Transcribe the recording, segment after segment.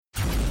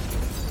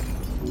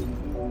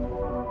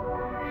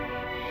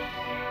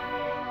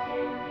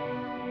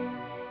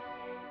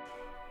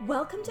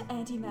Welcome to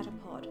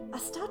Antimatterpod, a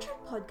Star Trek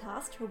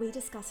podcast where we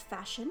discuss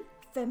fashion,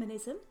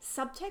 feminism,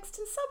 subtext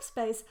and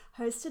subspace,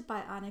 hosted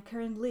by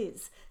Annika and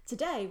Liz.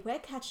 Today, we're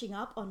catching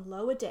up on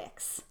Lower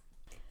Decks.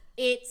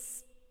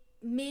 It's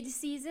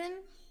mid-season,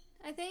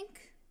 I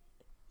think.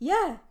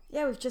 Yeah,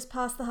 we've just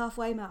passed the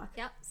halfway mark.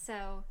 Yep,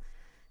 so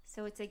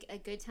it's a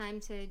good time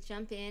to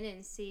jump in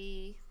and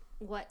see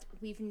what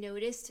we've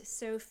noticed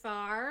so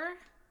far.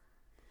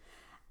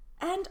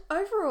 And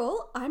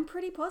overall, I'm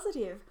pretty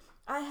positive.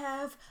 I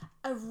have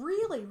a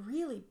really,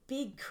 really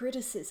big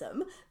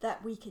criticism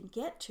that we can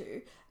get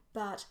to,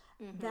 but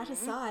that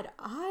aside,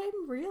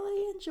 I'm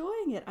really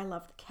enjoying it. I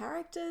love the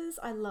characters.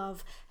 I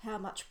love how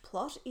much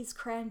plot is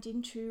crammed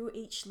into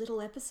each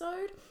little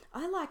episode.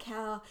 I like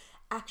how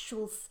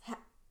actual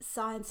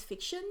science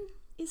fiction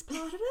is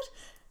part of it.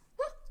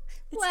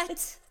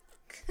 What?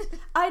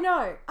 I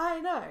know.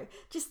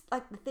 Just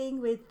like the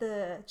thing with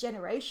the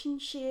generation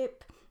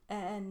ship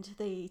and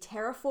the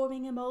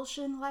terraforming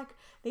emulsion, like,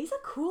 these are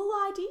cool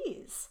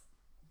ideas.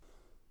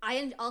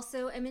 I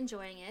also am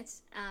enjoying it.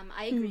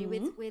 I agree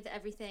with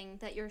everything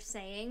that you're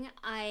saying.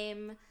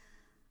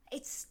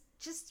 It's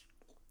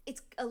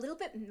a little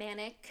bit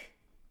manic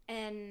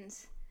and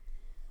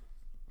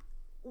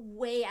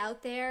way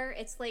out there.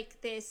 It's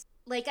like this,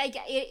 like,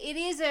 it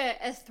is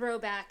a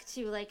throwback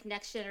to like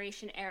Next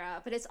Generation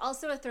era, but it's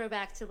also a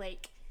throwback to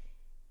like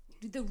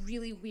the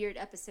really weird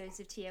episodes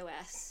of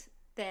TOS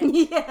that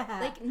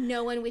like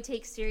no one would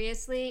take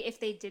seriously if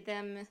they did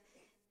them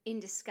in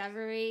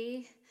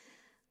Discovery,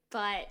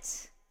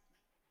 but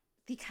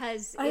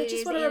because I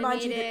just want to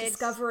remind you that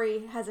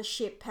Discovery has a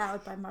ship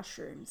powered by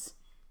mushrooms,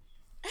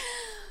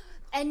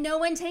 and no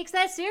one takes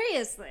that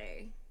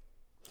seriously,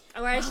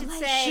 or I should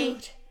say,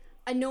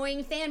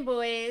 annoying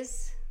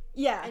fanboys,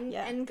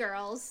 and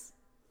girls,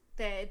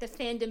 the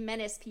fandom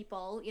menace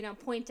people,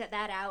 point at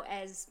that out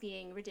as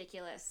being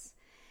ridiculous,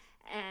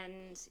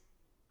 and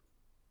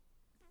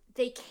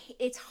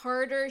it's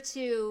harder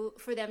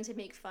for them to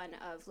make fun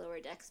of Lower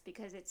Decks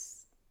because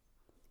it's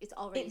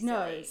already it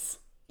knows silly.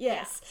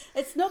 Yes.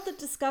 Yeah. It's not that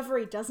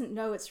Discovery doesn't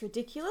know it's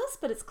ridiculous,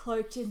 but it's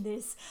cloaked in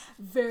this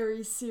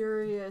very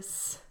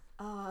serious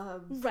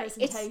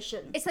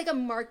presentation. It's like a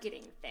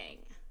marketing thing.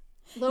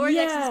 Lower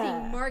Decks is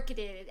being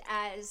marketed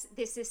as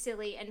this is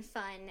silly and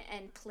fun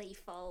and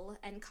playful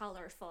and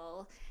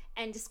colorful,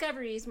 and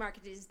Discovery is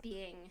marketed as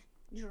being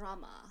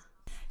drama.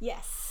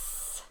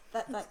 Yes,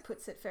 that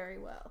puts it very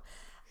well.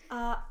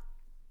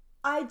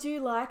 I do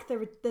like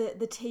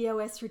the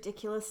TOS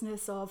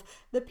ridiculousness of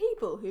the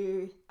people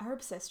who are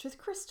obsessed with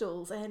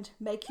crystals and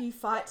make you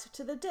fight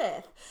to the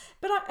death.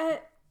 But I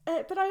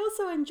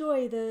also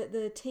enjoy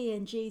the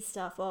TNG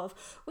stuff of,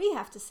 we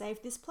have to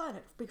save this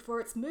planet before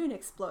its moon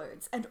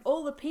explodes, and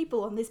all the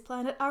people on this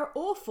planet are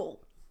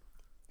awful.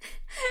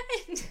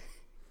 And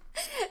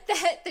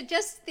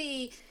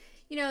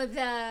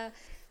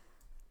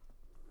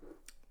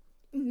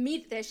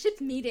the ship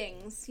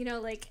meetings,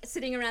 like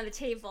sitting around the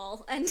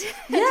table and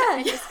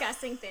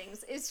discussing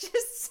things. It's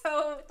just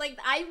so, like,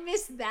 I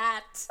miss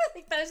that.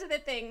 Like, those are the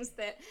things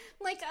that,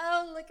 like,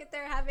 oh, look at,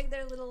 they're having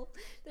their little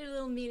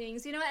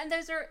meetings, and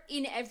those are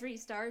in every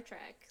Star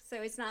Trek.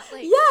 So it's not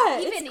like,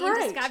 even in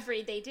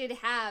Discovery, they did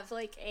have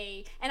like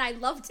and I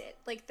loved it.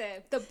 Like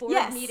the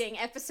board meeting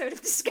episode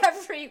of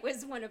Discovery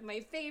was one of my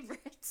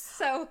favorites.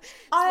 So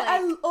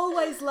I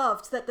always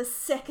loved that the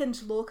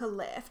second Lorca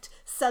left,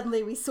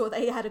 suddenly we saw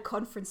they had a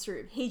conference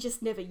room. He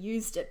just never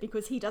used it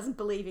because he doesn't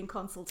believe in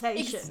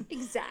consultation.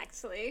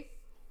 Exactly.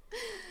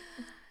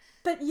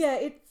 But yeah,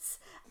 it's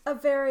a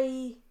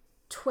very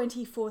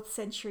 24th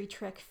century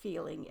Trek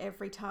feeling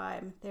every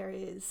time there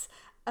is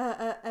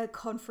a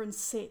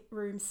conference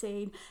room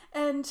scene.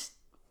 And,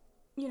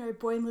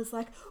 Boimler's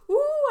like, ooh,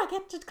 I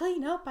get to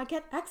clean up, I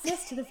get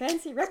access to the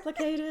fancy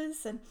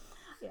replicators, and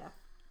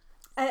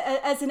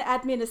as an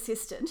admin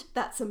assistant,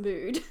 that's a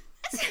mood.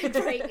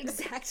 Right,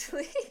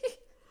 exactly.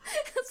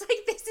 It's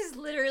like, this is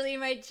literally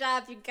my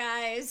job, you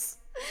guys.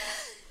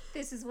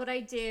 This is what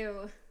I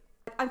do.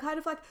 I'm kind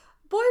of like,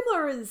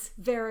 Boimler is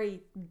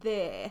very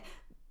there,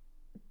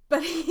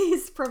 but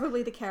he's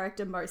probably the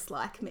character most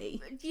like me.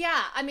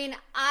 Yeah, I mean,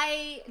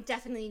 I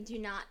definitely do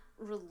not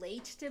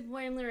relate to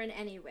Boimler in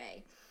any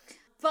way.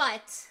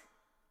 But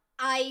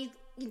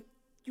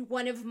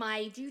one of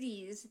my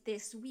duties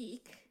this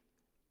week,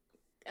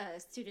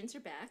 students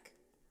are back.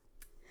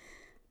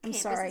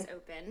 Campus is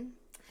open.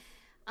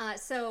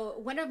 So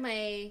one of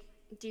my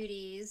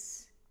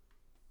duties,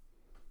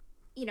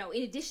 in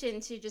addition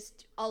to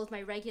just all of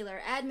my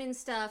regular admin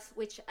stuff,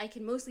 which I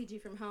can mostly do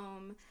from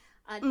home,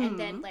 and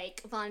then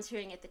like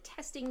volunteering at the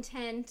testing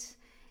tent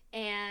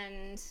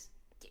and,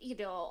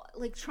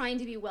 like trying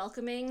to be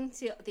welcoming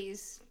to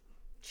these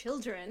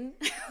children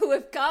who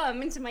have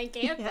come into my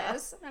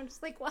campus. Yeah. I'm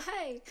just like,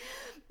 why?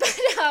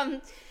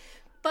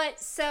 But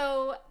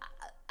so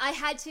I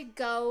had to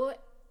go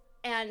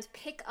and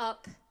pick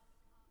up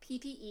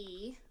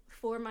PPE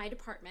for my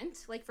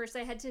department. Like, first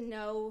I had to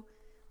know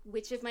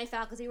which of my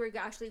faculty were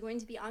actually going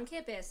to be on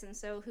campus, and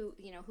so who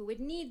would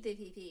need the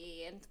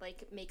PPE, and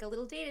like make a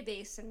little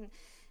database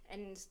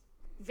and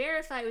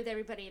verify with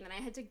everybody, and then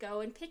I had to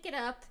go and pick it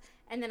up,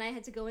 and then I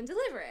had to go and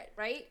deliver it,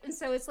 right? And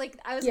so it's like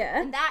I was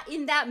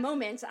in that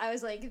moment I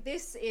was like,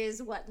 this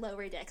is what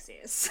Lower Decks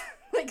is.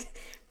 Like,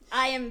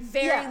 I am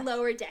very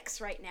Lower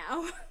Decks right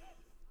now.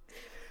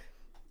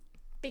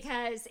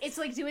 Because it's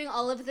like doing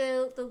all of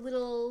the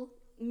little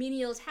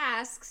menial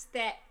tasks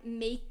that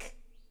make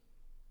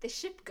the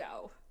ship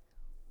go.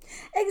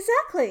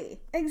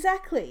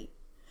 Exactly.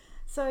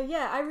 So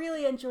yeah, I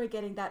really enjoy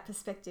getting that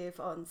perspective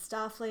on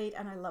Starfleet,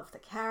 and I love the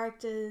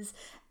characters,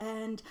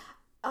 and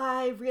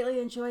I really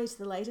enjoyed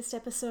the latest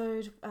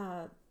episode,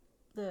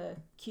 the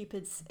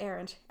Cupid's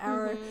Errant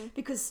Arrow,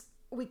 because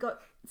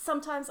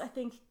sometimes I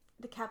think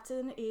the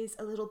captain is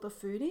a little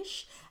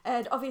buffoonish,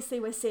 and obviously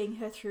we're seeing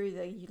her through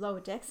the Lower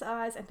Decks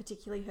eyes, and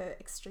particularly her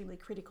extremely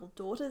critical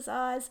daughter's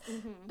eyes,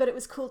 but it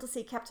was cool to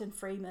see Captain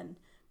Freeman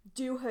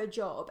do her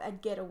job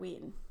and get a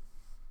win.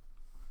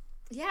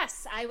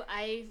 Yes,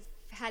 I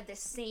had the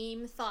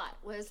same thought,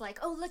 was like,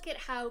 oh, look at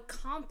how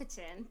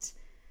competent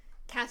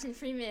Captain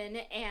Freeman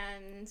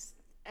and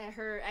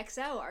her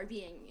XO are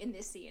being in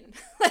this scene.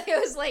 Like, it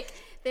was like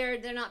they're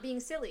not being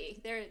silly.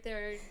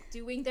 They're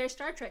doing their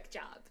Star Trek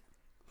job.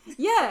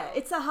 Yeah,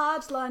 it's a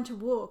hard line to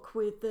walk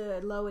with the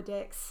Lower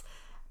Decks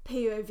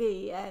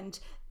POV and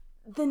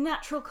the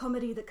natural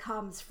comedy that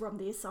comes from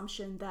the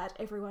assumption that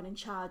everyone in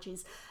charge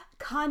is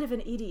kind of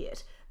an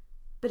idiot.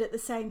 But at the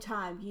same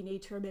time, you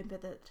need to remember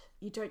that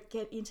you don't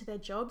get into their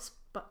jobs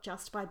but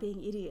just by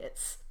being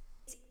idiots.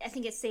 I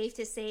think it's safe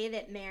to say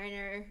that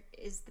Mariner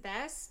is the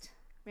best.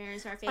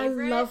 Mariner's our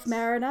favorite. I love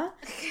Mariner.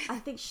 I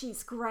think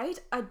she's great.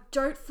 I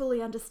don't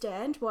fully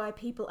understand why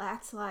people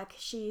act like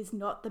she's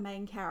not the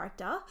main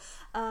character.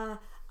 I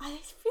feel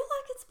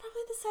like it's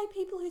probably the same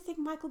people who think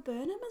Michael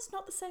Burnham is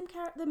not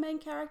the main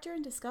character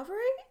in Discovery.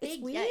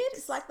 It's weird. Yikes.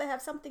 It's like they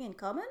have something in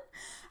common.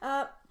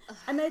 I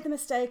made the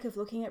mistake of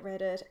looking at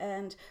Reddit,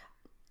 and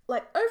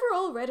like,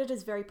 overall, Reddit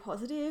is very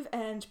positive,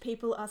 and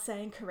people are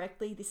saying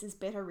correctly this is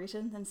better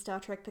written than Star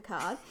Trek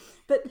Picard.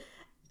 But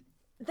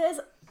there's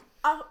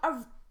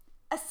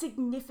a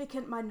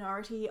significant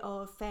minority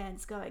of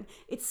fans going,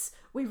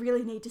 we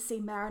really need to see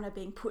Mariner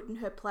being put in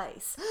her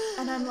place.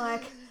 And I'm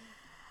like,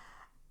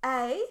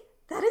 A,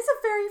 that is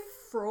a very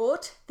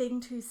fraught thing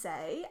to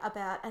say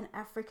about an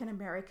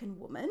African-American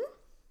woman.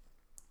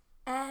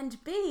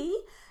 And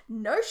B,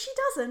 no, she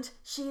doesn't.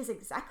 She is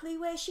exactly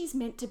where she's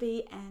meant to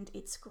be, and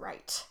it's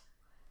great.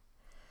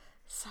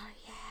 So,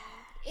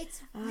 yeah.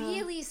 It's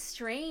really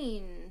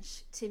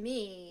strange to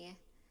me.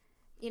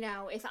 You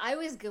know, if I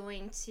was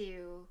going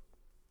to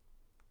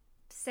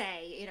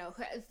say, you know,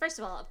 first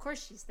of all, of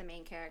course she's the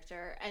main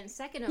character, and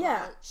second of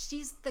all,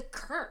 she's the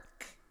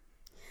Kirk.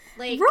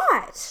 Like,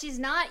 right. She's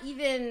not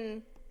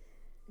even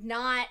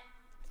not,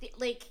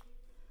 like,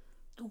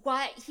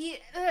 why he,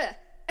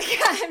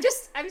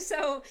 I'm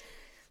so,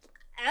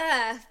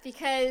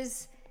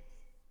 because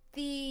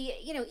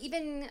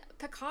even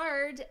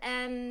Picard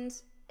and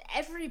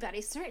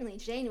everybody, certainly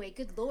Janeway,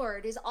 good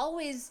Lord, is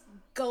always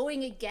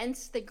going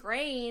against the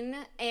grain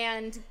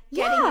and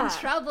getting in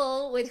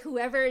trouble with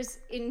whoever's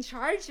in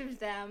charge of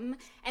them.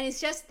 And it's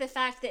just the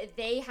fact that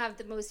they have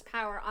the most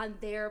power on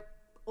their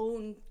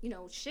own,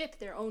 ship,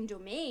 their own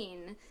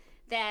domain,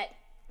 that,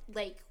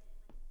 like,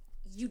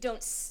 you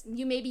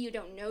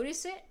don't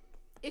notice it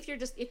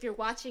if you're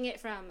watching it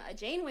from a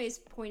Janeway's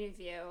point of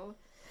view.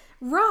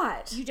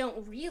 Right. You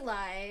don't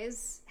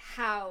realize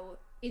how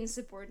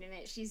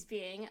insubordinate she's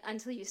being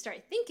until you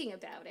start thinking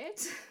about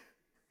it.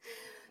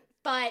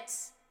 But,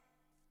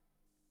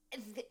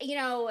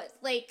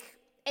 like,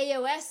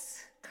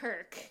 AOS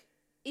Kirk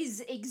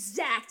is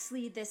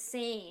exactly the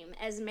same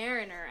as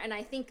Mariner, and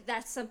I think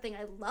that's something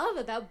I love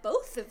about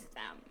both of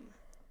them.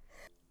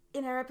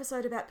 In our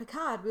episode about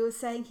Picard, we were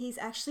saying he's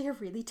actually a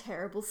really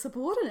terrible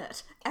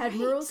subordinate.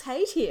 Admirals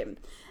hate him.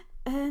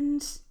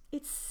 And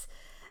it's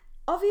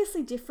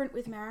obviously different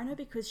with Mariner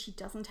because she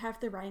doesn't have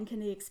the rank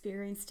and the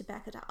experience to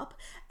back it up,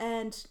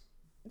 and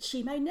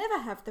she may never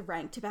have the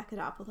rank to back it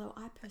up, although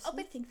I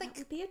personally think that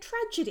would be a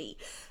tragedy.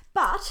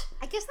 But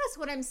I guess that's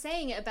what I'm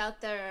saying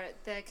about the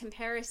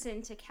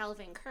comparison to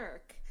Calvin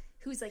Kirk,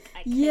 who's like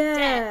a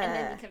cadet and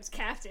then becomes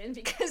captain,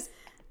 because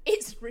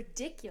it's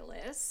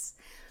ridiculous.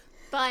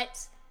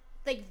 But,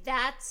 like,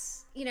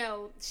 that's,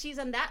 she's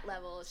on that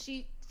level.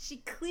 She's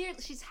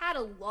had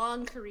a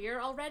long career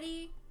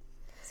already.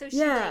 So she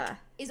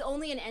is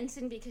only an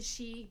ensign because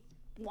she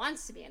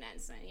wants to be an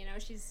ensign.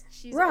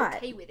 She's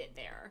okay with it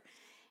there.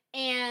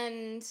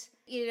 And,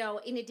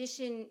 in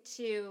addition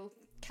to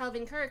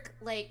Calvin Kirk,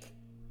 like,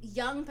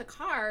 young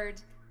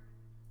Picard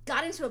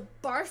got into a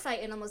bar fight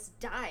and almost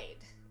died.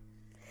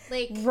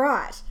 Like,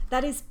 right.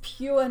 That is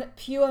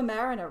pure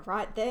Mariner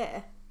right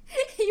there.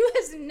 He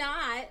was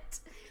not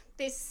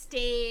this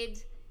staid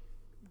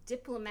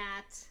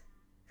diplomat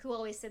who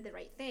always said the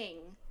right thing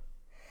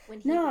when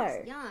he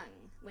was young,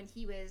 when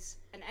he was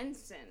an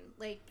ensign.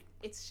 Like,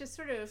 it's just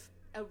sort of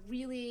a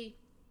really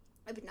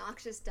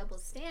obnoxious double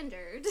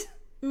standard.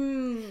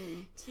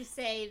 to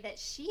say that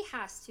she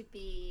has to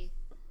be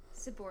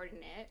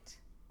subordinate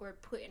or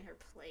put in her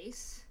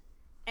place.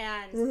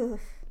 And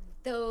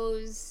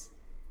those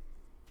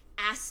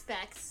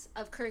aspects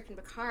of Kirk and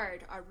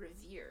Picard are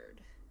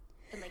revered.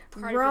 And, like,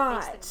 part of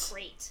it makes them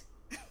great.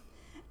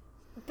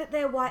 But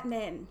they're white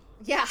men.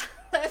 Yeah,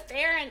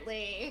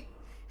 apparently.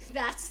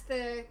 That's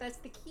the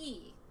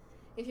key.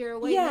 If you're a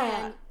white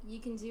man, you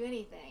can do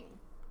anything.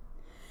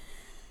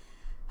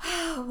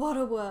 What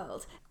a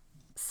world.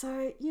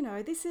 So,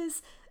 this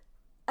is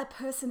a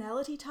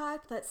personality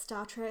type that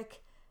Star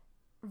Trek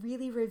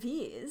really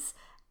reveres,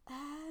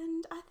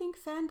 and I think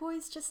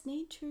fanboys just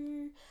need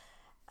to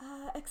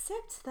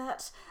accept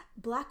that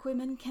black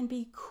women can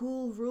be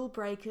cool rule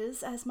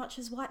breakers as much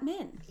as white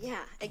men.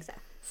 Yeah,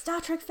 exactly.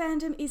 Star Trek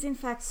fandom is in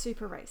fact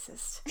super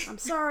racist. I'm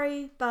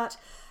sorry, but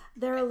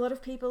there are a lot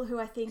of people who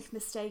I think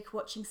mistake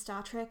watching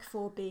Star Trek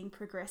for being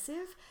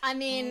progressive. I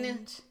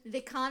mean,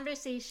 the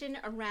conversation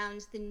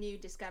around the new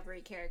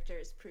Discovery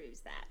characters proves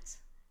that.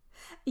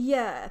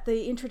 Yeah,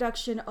 the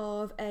introduction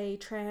of a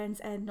trans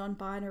and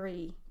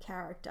non-binary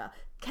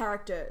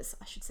characters,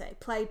 I should say,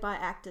 played by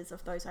actors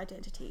of those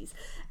identities.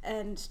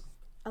 And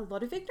a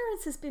lot of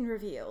ignorance has been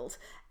revealed.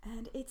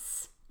 And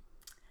it's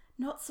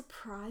not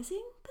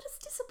surprising, but it's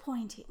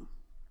disappointing.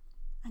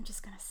 I'm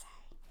just going to say.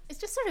 It's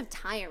just sort of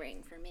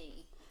tiring for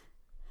me.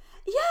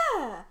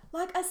 Yeah,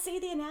 like I see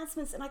the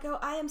announcements and I go,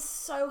 I am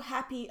so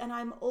happy and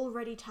I'm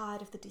already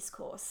tired of the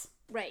discourse.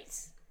 Right.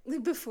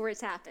 Before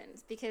it's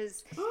happened,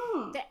 because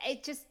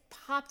it just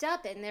popped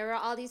up and there were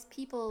all these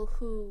people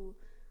who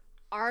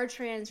are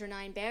trans or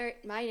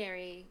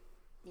non-binary,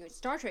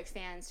 Star Trek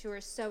fans who are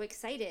so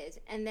excited,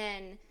 and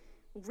then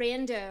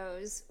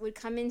randos would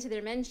come into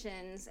their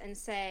mentions and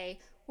say,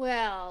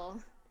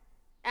 well,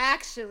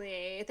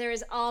 actually, there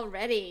is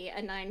already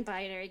a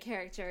non-binary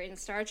character in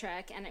Star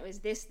Trek, and it was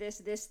this,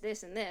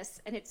 and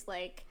this, and it's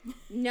like,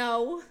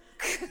 no.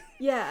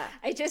 Yeah.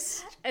 I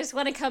just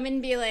want to come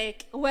and be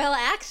like, well,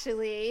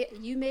 actually,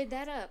 you made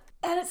that up.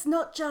 And it's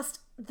not just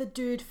the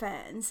dude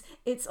fans,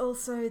 it's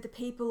also the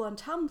people on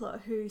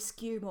Tumblr who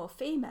skew more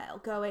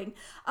female, going,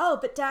 oh,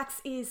 but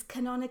Dax is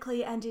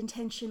canonically and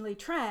intentionally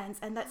trans,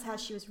 and that's how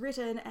she was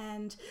written,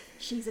 and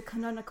she's a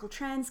canonical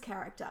trans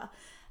character.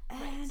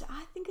 And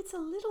I think it's a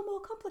little more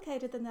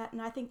complicated than that,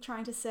 and I think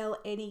trying to sell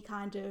any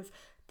kind of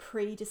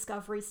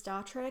pre-Discovery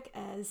Star Trek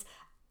as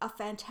a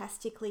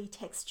fantastically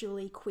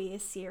textually queer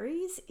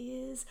series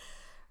is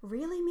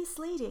really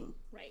misleading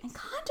and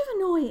kind of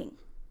annoying.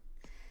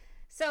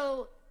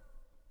 So,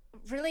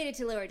 related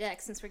to Lower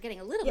Decks, since we're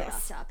getting a little bit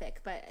off topic,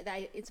 but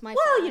it's my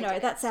fault. Well,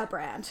 that's our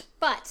brand.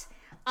 But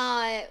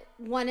I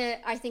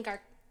think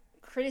our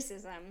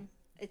criticism,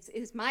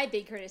 it's my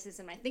big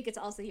criticism, I think it's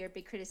also your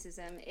big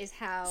criticism, is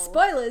how...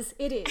 Spoilers,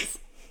 it is.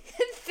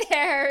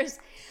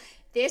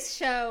 This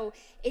show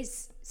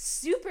is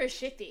super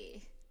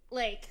shippy.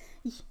 Like...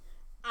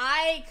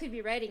 I could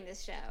be writing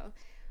this show,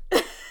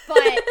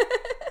 but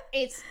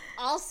it's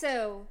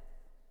also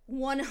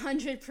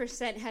 100%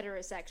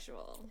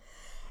 heterosexual.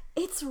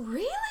 It's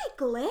really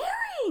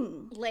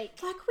glaring. Like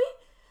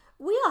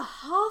we are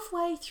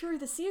halfway through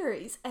the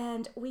series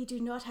and we do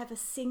not have a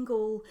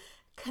single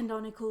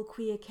canonical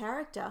queer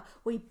character.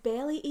 We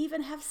barely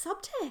even have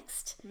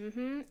subtext.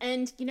 Mm-hmm.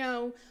 And,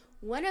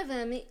 one of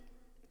the,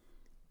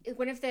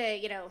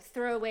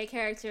 throwaway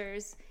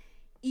characters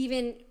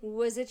even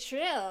was a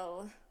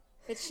Trill.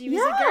 But she was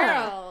a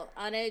girl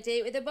on a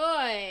date with a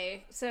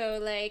boy.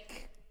 So,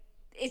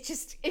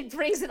 it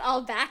brings it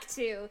all back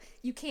to,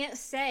 you can't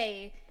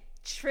say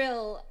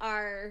Trill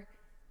are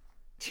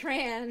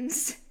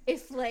trans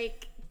if,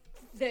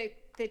 the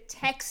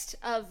text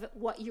of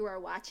what you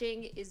are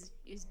watching is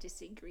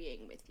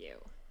disagreeing with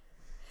you.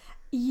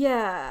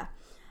 Yeah.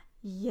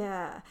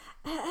 Yeah.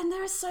 And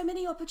there are so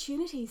many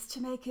opportunities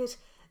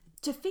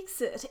to fix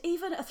it.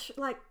 Even,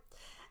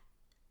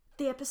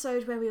 the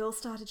episode where we all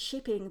started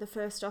shipping the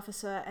First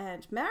Officer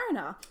and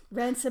Mariner,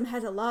 Ransom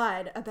had a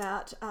line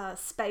about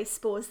space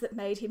spores that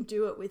made him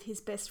do it with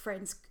his best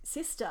friend's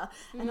sister.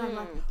 And I'm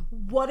like,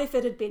 what if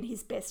it had been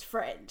his best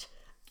friend?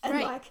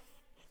 And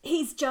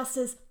he's just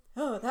as,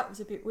 oh, that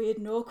was a bit weird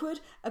and awkward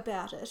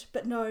about it.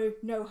 But no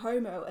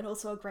homo. And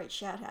also a great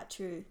shout out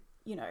to,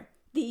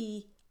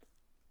 the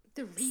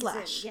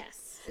reason,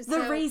 yes.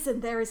 The reason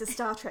there is a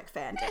Star Trek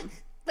fandom.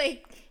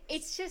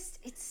 It's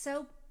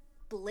so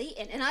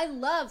blatant, and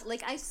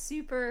I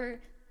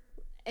super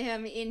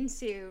am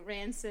into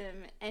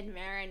Ransom and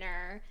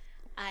Mariner.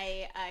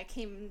 I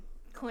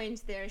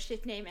coined their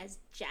ship name as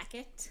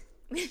Jacket.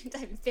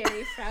 I'm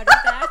very proud of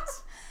that.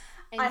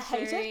 And I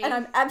hate it, and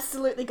I'm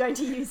absolutely going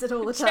to use it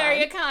all the time.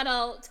 Jerry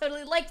O'Connell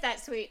totally liked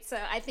that tweet, so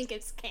I think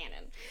it's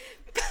canon.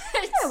 But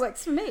yeah, it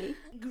works for me.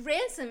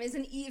 Ransom is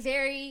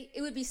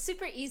it would be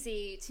super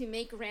easy to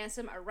make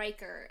Ransom a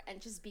Riker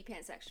and just be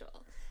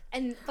pansexual.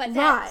 But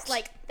that's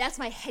that's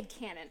my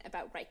headcanon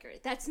about Riker.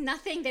 That's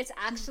nothing that's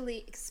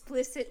actually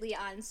explicitly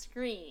on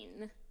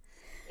screen.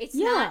 It's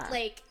not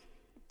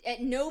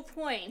at no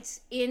point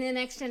in The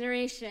Next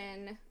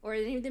Generation or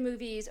any of the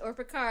movies or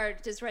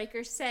Picard does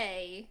Riker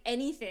say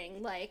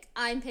anything like,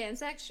 I'm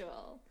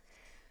pansexual.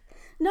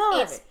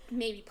 No. It's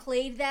maybe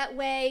played that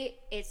way.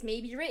 It's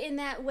maybe written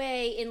that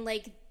way in,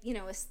 like, you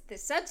know, the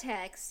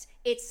subtext.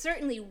 It's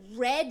certainly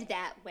read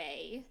that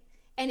way.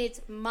 And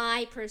it's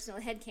my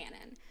personal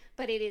headcanon.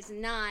 But it is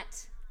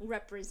not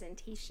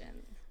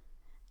representation.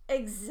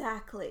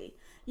 Exactly.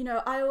 You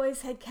know, I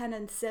always had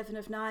canon 7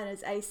 of 9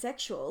 as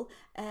asexual,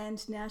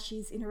 and now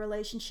she's in a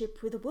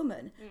relationship with a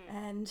woman.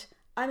 And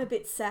I'm a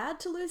bit sad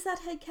to lose that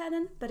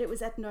headcanon, but it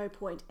was at no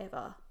point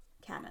ever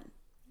canon.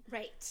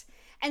 Right.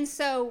 And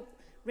so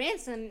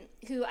Ransom,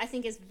 who I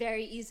think is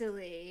very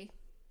easily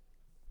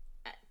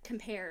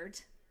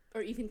compared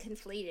or even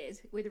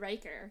conflated with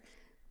Riker,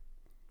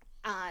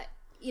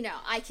 you know,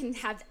 I can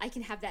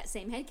have that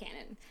same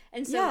headcanon.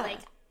 And so, like,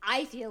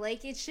 I feel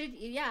like it should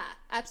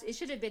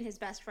have been his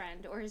best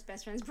friend or his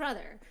best friend's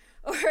brother.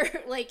 Or,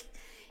 like,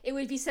 it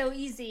would be so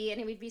easy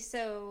and it would be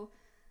so...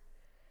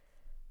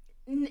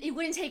 It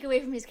wouldn't take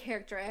away from his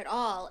character at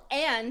all.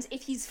 And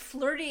if he's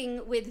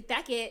flirting with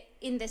Beckett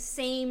in the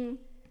same,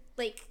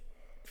 like,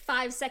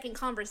 5-second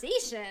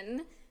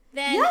conversation,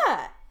 then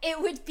that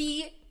would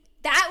be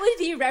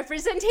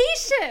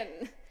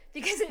representation.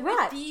 Because it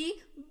would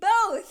be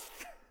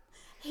both.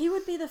 He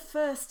would be the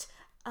first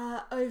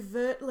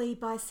overtly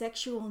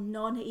bisexual,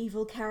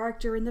 non-evil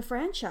character in the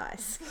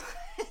franchise.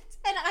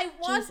 And I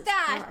want Jesus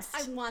that. Christ.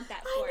 I want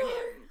that for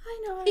him.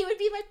 I know. He would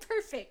be my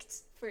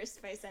perfect first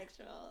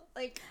bisexual.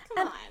 Like,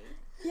 come on.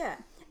 Yeah.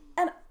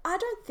 And I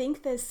don't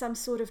think there's some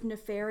sort of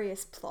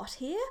nefarious plot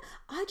here.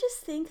 I just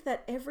think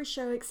that every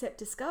show except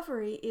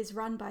Discovery is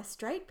run by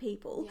straight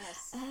people.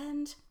 Yes.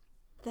 And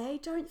they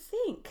don't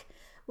think.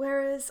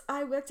 Whereas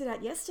I worked it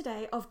out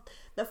yesterday, of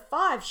the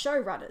 5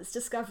 showrunners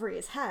Discovery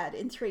has had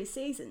in 3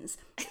 seasons,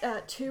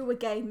 2 were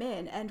gay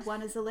men and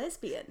 1 is a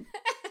lesbian.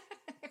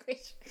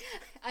 Which,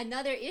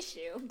 another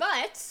issue,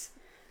 but...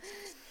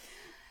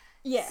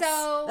 Yes.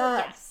 So,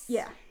 yes.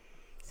 Yeah.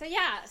 So,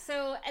 yeah.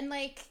 So, and,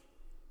 like,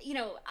 you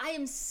know, I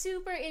am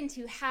super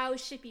into how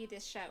shippy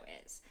this show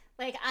is.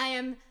 Like, I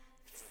am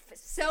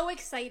so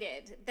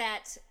excited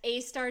that a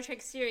Star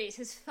Trek series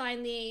is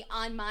finally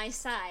on my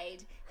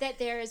side, that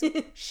there's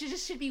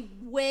should be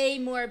way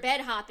more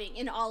bed hopping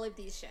in all of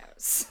these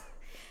shows.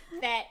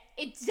 That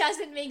it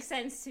doesn't make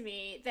sense to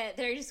me that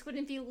there just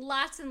wouldn't be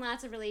lots and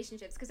lots of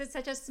relationships because it's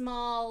such a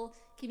small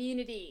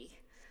community.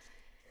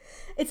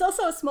 It's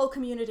also a small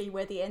community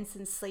where the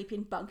ensigns sleep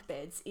in bunk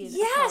beds in a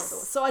Yes!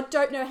 corridor. So I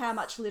don't know how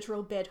much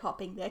literal bed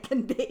hopping there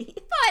can be.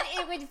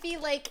 But it would be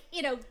like,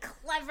 you know,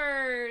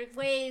 clever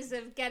ways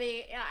of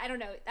getting, I don't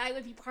know, that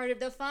would be part of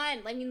the fun.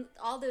 I mean,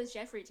 all those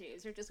Jeffrey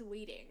twos are just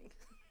waiting.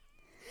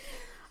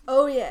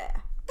 Oh, yeah.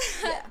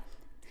 Yeah.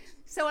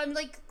 So I'm,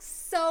 like,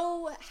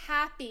 so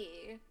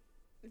happy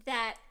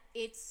that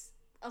it's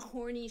a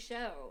horny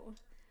show.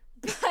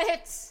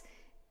 But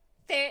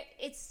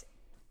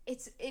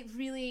it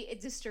really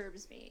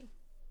disturbs me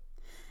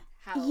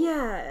how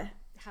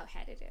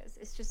head it is.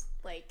 It's just,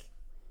 like,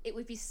 it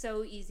would be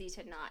so easy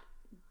to not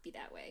be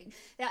that way.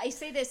 Now, I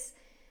say this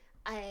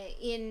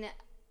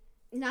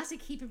not to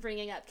keep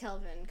bringing up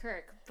Kelvin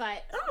Kirk,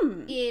 but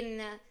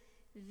in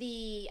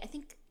the I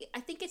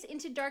think it's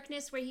Into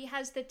Darkness where he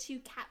has the 2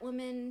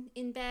 Catwomen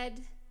in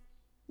bed.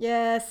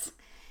 Yes.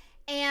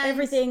 And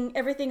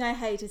everything I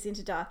hate is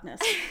Into Darkness.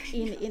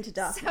 Into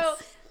Darkness. So,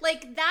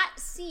 like, that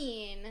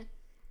scene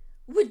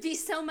would be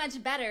so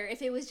much better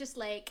if it was just,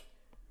 like,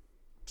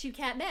 2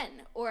 cat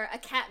men or a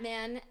cat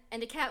man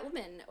and a cat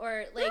woman,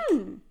 or, like,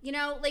 you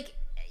know, like,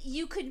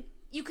 you could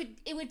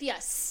it would be a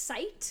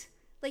sight.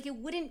 Like, it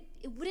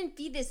wouldn't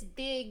be this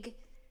big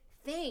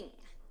thing.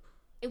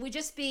 It would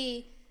just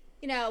be,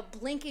 you know,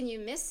 blink and you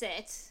miss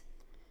it,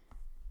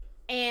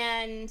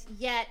 and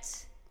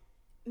yet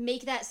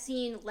make that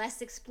scene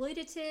less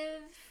exploitative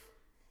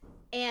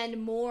and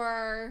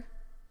more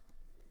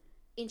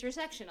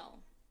intersectional.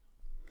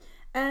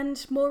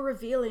 And more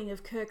revealing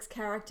of Kirk's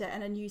character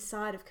and a new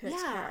side of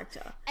Kirk's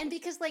character. And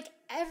because, like,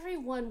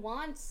 everyone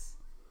wants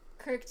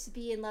Kirk to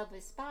be in love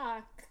with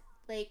Spock,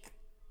 like,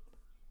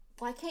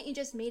 why can't you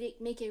just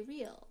make it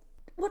real?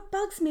 What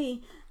bugs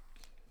me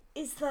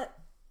is that,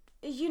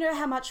 you know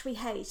how much we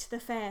hate the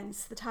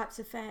fans, the types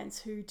of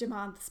fans who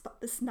demand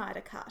the Snyder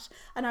Cut.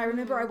 And I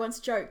remember I once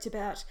joked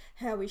about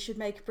how we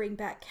should Bring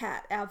Back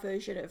Cat, our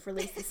version of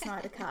Release the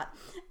Snyder Cut.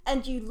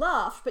 And you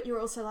laughed, but you're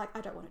also like, I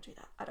don't want to do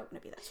that. I don't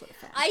want to be that sort of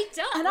fan. I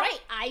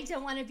don't, I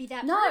don't want to be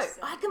that person.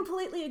 No, I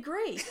completely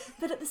agree.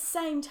 But at the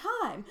same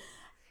time,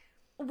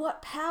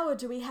 what power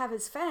do we have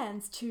as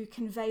fans to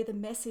convey the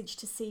message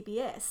to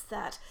CBS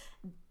that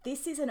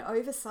this is an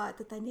oversight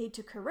that they need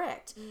to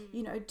correct?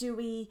 You know, do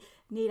we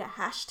need a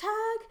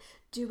hashtag?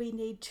 Do we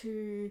need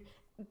to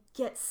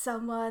get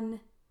someone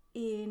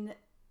in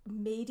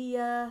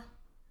media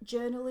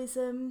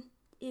journalism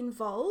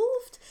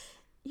involved?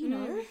 You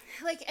know?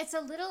 Like, it's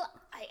a little...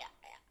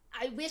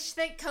 I wish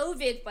that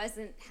COVID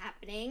wasn't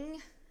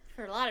happening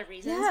for a lot of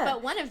reasons,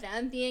 but one of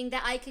them being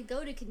that I could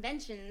go to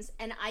conventions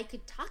and I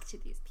could talk to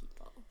these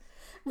people.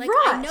 Like,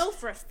 right. I know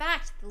for a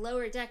fact the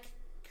Lower Deck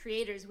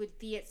creators would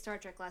be at Star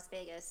Trek Las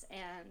Vegas,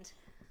 and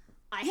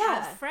I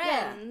have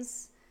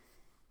friends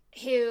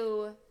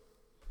who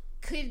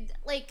could,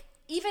 like,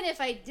 even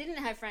if I didn't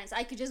have friends,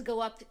 I could just go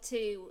up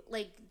to,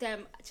 like,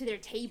 them, to their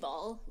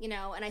table, you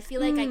know, and I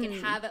feel like I could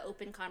have an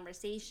open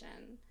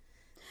conversation.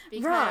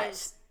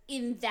 Because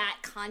in that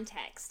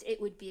context,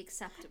 it would be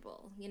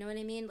acceptable. You know what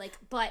I mean? Like,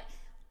 but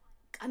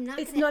I'm not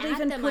going to add them on Twitter. It's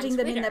not even putting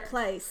them in their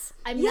place.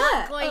 I'm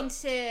not going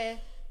to,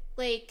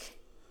 like...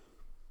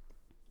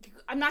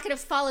 I'm not going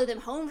to follow them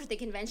home for the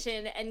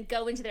convention and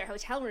go into their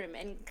hotel room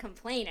and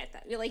complain at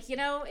them. You're like, you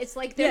know, it's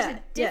like there's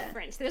a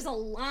difference. There's a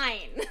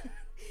line.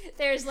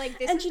 There's like,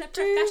 this is a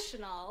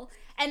professional.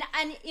 And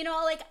you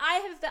know, like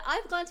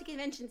I've gone to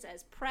conventions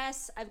as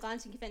press. I've gone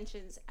to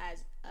conventions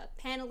as a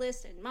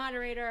panelist and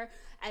moderator,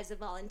 as a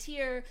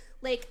volunteer.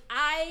 Like,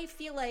 I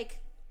feel like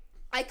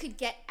I could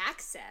get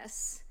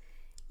access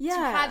to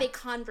have a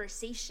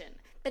conversation.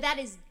 But that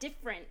is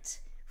different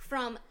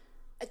from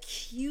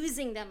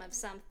accusing them of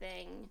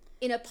something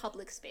in a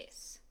public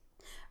space.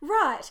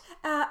 Right.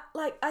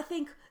 Like, I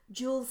think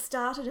Jules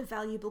started a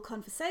valuable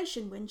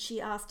conversation when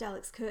she asked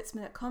Alex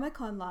Kurtzman at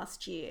Comic-Con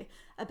last year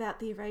about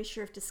the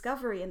erasure of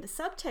Discovery and the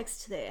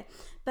subtext there.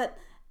 But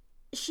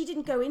she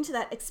didn't go into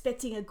that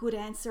expecting a good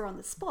answer on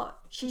the spot.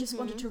 She just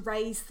wanted to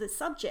raise the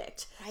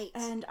subject. Right.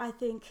 And I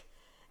think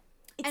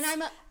it's...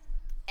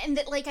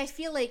 I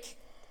feel like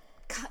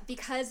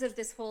because of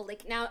this whole,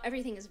 like, now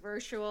everything is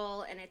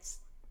virtual and it's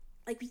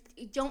like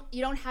you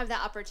don't have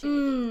that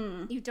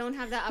opportunity. You don't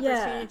have that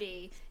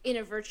opportunity in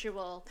a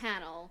virtual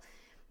panel.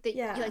 That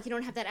you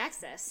don't have that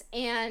access,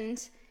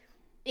 and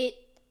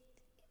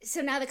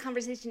so now the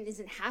conversation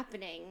isn't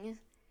happening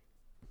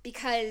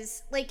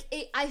because, like,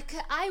 I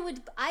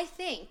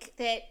think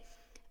that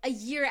a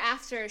year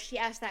after she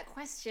asked that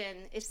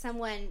question, if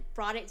someone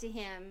brought it to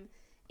him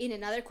in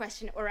another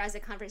question or as a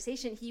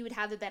conversation, he would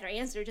have a better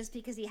answer just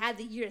because he had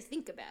the year to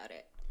think about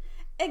it.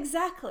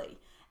 Exactly.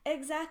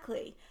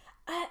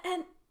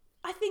 And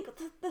I think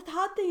the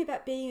hard thing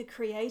about being a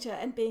creator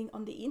and being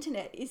on the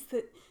internet is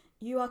that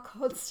you are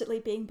constantly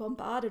being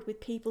bombarded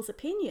with people's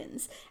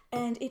opinions,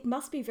 and it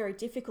must be very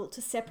difficult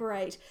to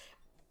separate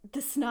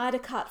the Snyder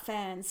Cut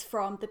fans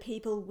from the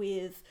people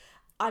with,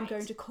 I'm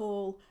going to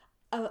call,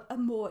 a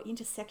more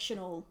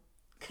intersectional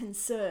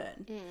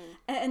concern.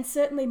 And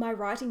certainly my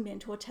writing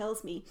mentor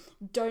tells me,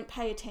 don't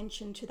pay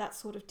attention to that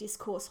sort of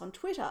discourse on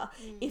Twitter.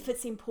 If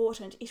it's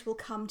important, it will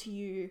come to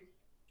you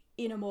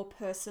in a more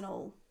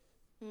personal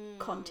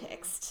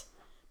context,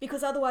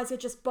 because otherwise you're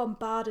just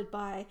bombarded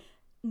by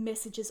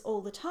messages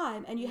all the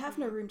time and you have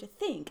no room to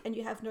think and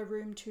you have no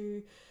room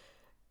to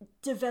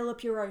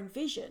develop your own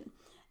vision.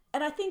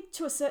 And I think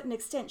to a certain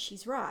extent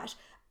she's right,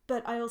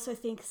 but I also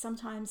think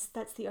sometimes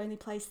that's the only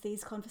place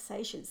these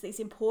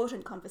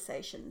important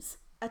conversations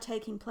are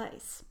taking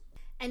place.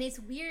 And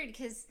it's weird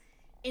because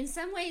in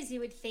some ways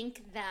you would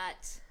think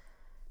that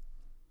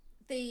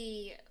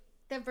the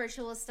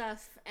virtual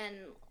stuff, and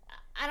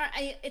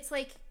it's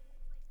like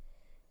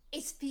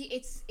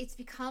it's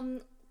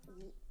become,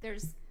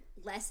 there's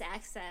less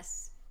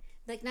access,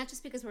 like, not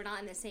just because we're not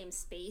in the same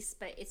space,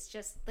 but it's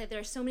just like there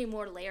are so many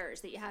more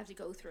layers that you have to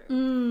go through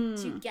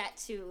to get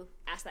to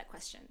ask that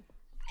question.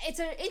 It's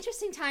an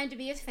interesting time to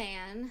be a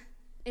fan.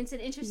 It's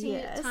an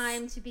interesting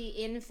time to be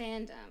in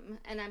fandom,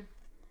 and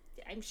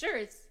I'm sure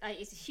it's a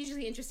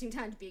hugely interesting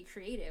time to be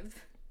creative.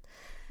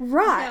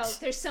 Right. So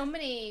there's so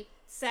many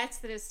sets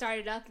that have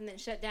started up and then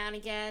shut down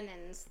again,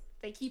 and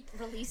they keep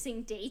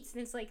releasing dates,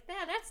 and it's like,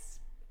 that's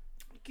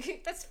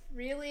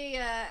really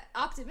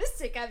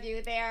optimistic of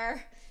you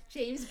there,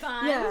 James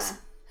Bond.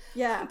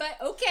 Yeah. But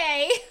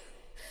okay.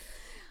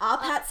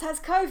 Arpats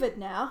has COVID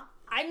now.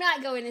 I'm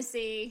not going to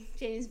see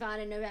James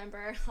Bond in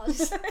November. I'll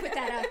just put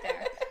that out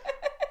there.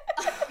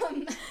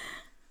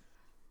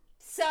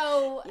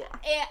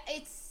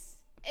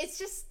 It's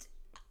just,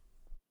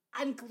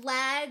 I'm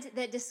glad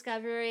that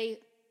Discovery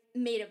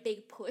made a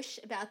big push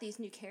about these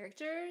new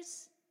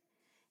characters,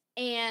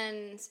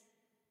 and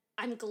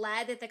I'm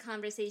glad that the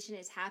conversation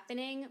is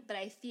happening, but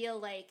I feel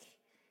like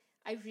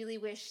I really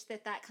wish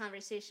that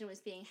conversation was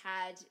being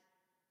had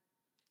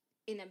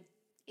in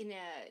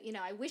a,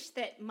 I wish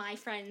that my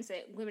friends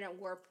at Women at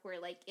Warp were,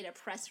 like, in a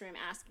press room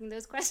asking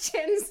those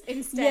questions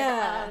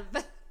instead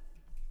of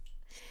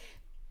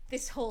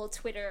this whole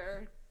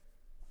Twitter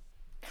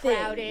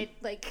crowded,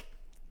 like,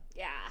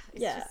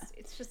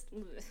 it's just,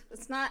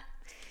 it's not,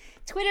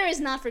 Twitter is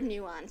not for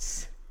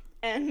nuance,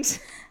 and...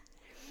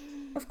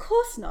 Of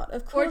course not.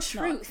 Of course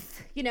not. Or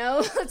truth, you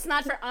know? It's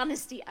not for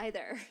honesty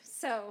either.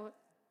 So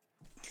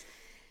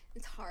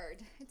it's hard.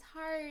 It's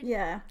hard.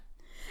 Yeah.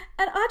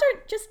 And I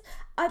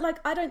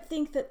don't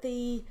think that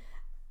the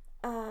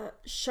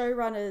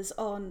showrunners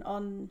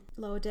on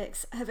Lower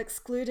Decks have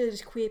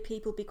excluded queer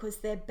people because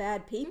they're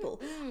bad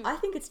people. I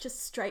think it's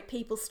just straight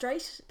people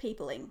straight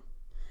peopling.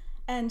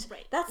 And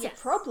that's a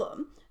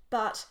problem,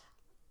 but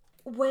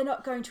we're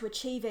not going to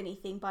achieve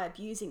anything by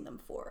abusing them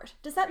for it.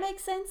 Does that make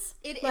sense?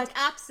 It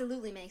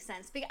absolutely makes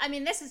sense. I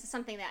mean, this is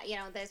something that,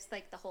 there's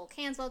like the whole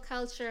cancel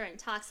culture and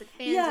toxic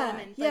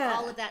fandom and like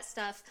all of that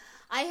stuff.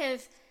 I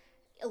have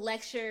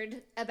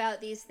lectured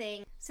about these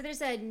things. So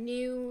there's a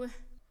new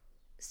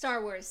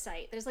Star Wars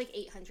site. There's like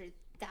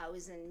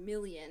 800,000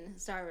 million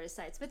Star Wars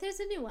sites, but there's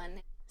a new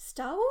one.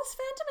 Star Wars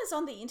fandom is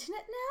on the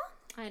internet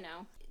now? I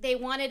know. They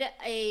wanted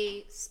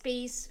a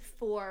space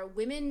for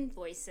women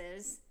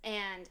voices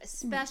and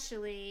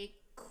especially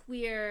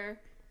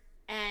queer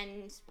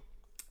and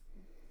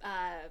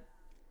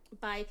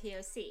bi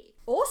POC.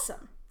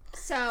 Awesome.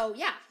 So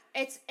yeah,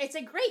 it's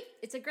a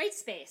great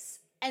space.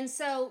 And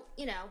so,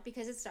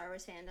 because it's Star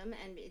Wars fandom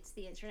and it's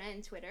the internet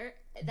and Twitter,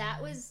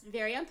 that was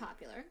very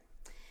unpopular.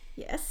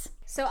 Yes.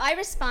 So I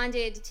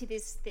responded to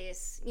this,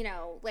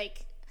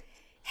 like,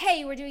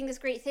 hey, we're doing this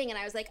great thing. And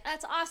I was like,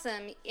 that's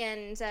awesome.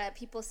 And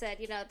people said,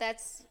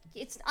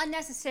 it's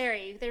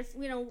unnecessary.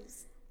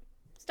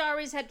 Star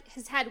Wars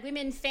has had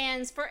women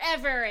fans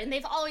forever, and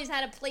they've always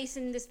had a place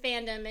in this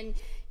fandom. And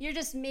you're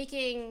just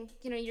making,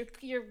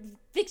 you're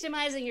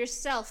victimizing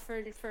yourself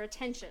for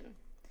attention.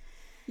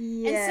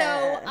 Yeah. And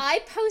so I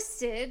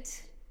posted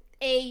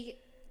a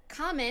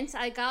comment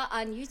I got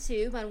on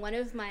YouTube on one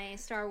of my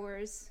Star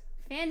Wars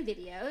fan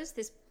videos.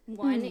 This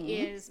one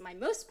is my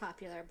most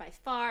popular by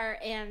far,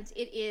 and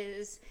it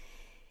is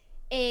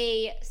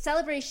a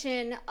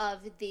celebration of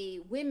the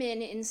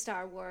women in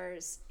Star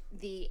Wars,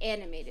 the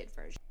animated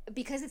version.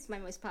 Because it's my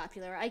most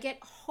popular, I get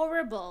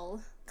horrible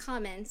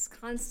comments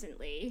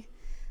constantly.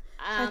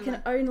 I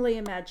can only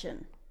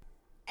imagine.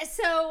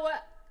 So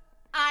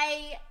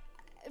I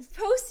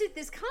posted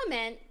this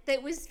comment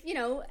that was,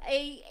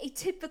 a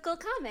typical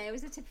comment. It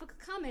was a typical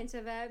comment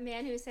of a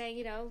man who was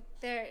saying,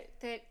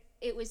 that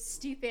it was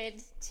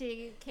stupid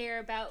to care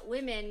about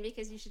women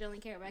because you should only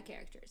care about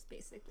characters,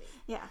 basically.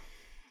 Yeah.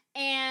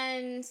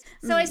 And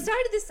so I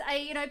started this,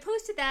 I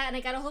posted that and I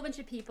got a whole bunch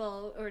of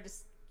people, or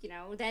just,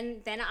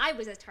 then I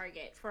was a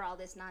target for all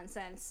this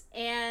nonsense.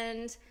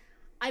 And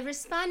I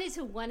responded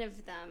to one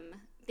of them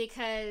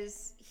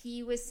because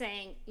he was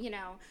saying,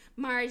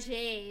 Mara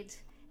Jade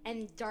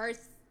and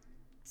Darth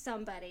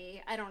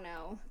somebody, I don't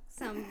know,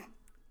 some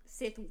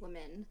Sith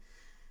woman,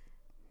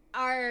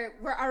 are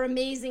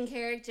amazing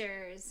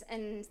characters,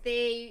 and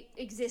they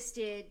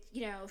existed,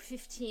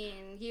 15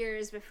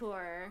 years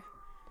before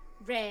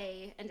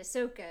Rey and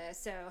Ahsoka,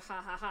 so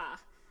ha ha ha.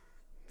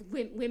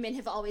 Women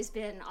have always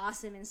been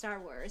awesome in Star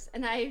Wars.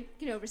 And I,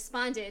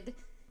 responded,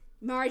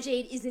 Mara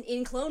Jade isn't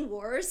in Clone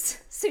Wars,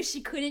 so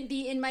she couldn't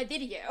be in my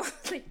video.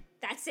 Like,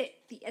 that's it.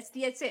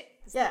 That's it.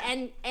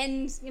 Yeah.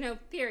 End,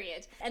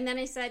 period. And then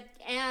I said,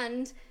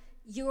 and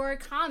your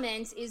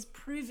comment is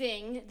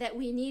proving that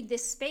we need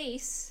this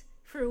space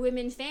for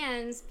women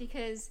fans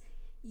because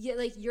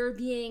you're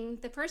being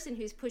the person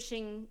who's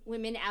pushing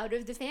women out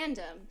of the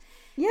fandom.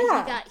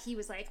 Yeah. And he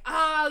was like,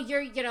 oh,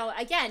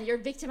 you're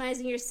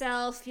victimizing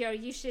yourself.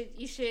 You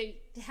should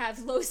have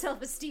low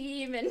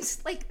self-esteem. And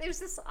like, there's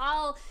this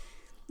all,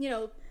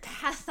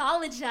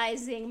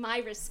 pathologizing my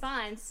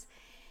response.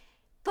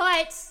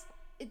 But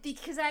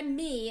because I'm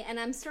me and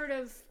I'm sort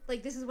of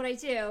like, this is what I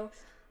do.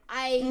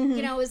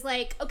 I, was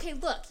like, okay,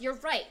 look, you're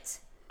right.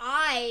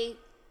 I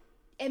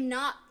am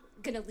not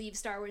going to leave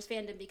Star Wars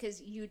fandom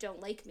because you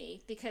don't like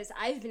me, because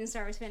I've been in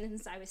Star Wars fandom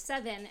since I was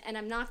 7 and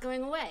I'm not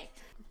going away.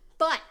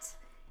 But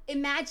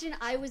imagine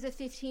I was a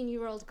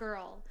 15-year-old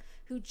girl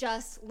who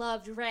just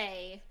loved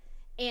Rey,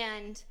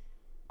 and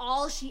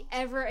all she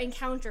ever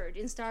encountered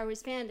in Star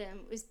Wars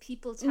fandom was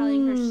people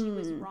telling her she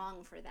was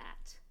wrong for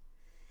that.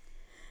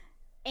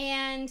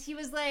 And he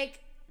was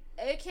like,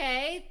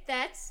 okay,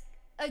 that's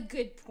a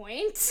good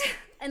point.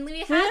 And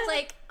we had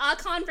like a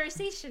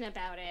conversation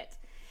about it.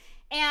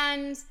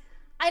 And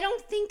I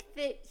don't think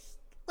that,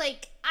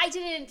 I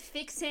didn't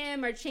fix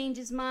him or change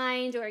his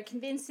mind or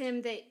convince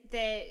him that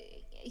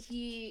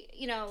he,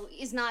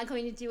 is not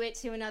going to do it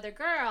to another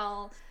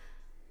girl.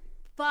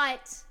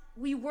 But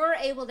we were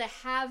able to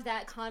have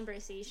that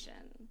conversation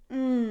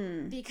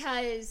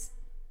because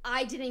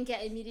I didn't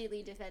get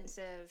immediately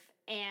defensive,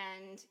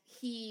 and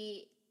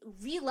he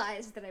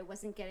realized that I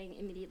wasn't getting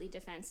immediately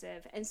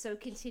defensive, and so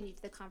continued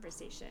the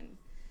conversation.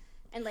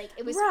 And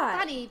it was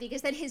funny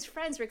because then his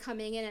friends were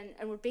coming in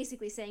and were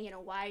basically saying,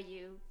 why are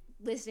you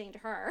listening to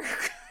her?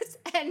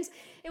 And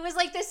it was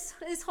like this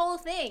whole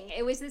thing.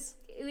 It was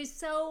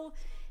so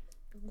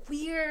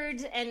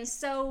weird and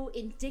so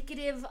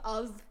indicative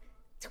of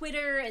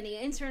Twitter and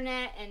the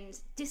internet and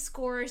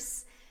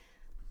discourse.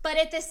 But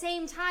at the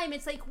same time,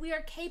 it's like we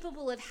are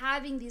capable of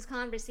having these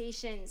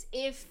conversations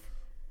if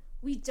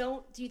we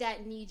don't do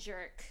that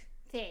knee-jerk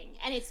thing.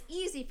 And it's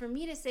easy for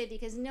me to say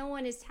because no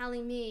one is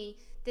telling me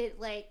that,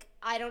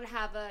 I don't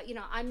have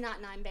I'm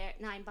not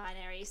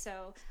non-binary,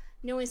 so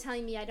no one's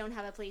telling me I don't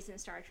have a place in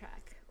Star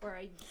Trek, or,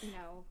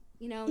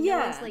 no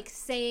one's,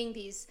 saying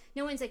these,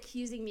 no one's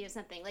accusing me of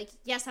something.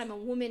 Yes, I'm a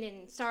woman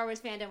in Star Wars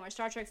fandom or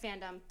Star Trek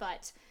fandom,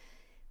 but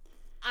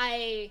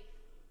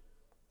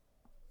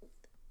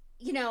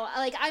you know,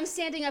 like, I'm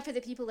standing up for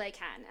the people that I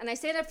can. And I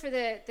stand up for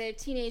the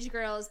teenage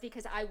girls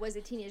because I was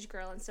a teenage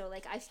girl. And so,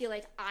 like, I feel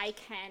like I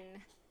can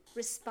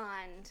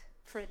respond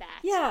for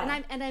that.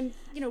 Yeah. And I'm,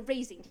 you know,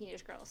 raising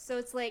teenage girls. So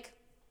it's like,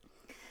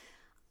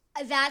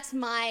 that's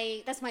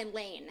my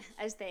lane,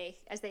 as they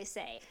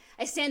say.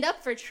 I stand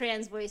up for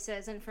trans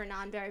voices and for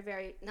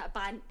non-binary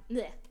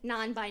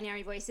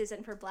voices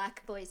and for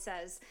Black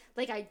voices.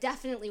 Like, I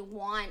definitely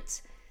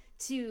want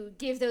to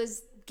give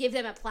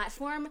them a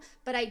platform,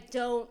 but I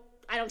don't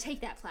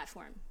take that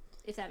platform,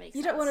 if that makes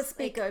sense. You don't want to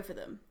speak over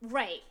them.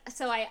 Right.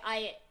 So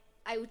I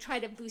would try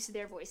to boost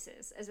their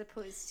voices as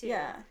opposed to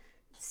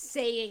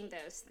saying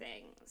those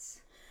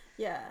things.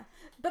 Yeah.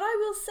 But I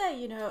will say,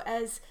 you know,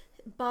 as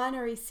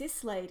binary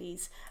cis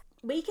ladies,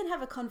 we can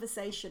have a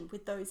conversation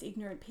with those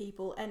ignorant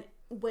people and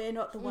we're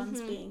not the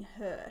ones being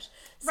hurt.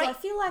 So I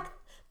feel like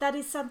that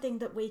is something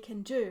that we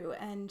can do,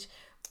 and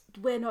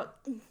we're not...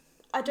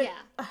 I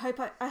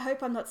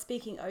hope I'm not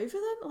speaking over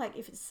them. Like,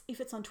 if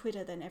it's on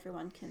Twitter, then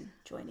everyone can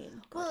join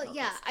in. Well,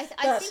 yeah,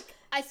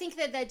 I think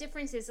that the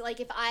difference is, like,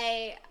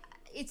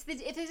 it's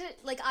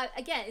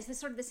the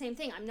sort of the same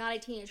thing. I'm not a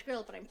teenage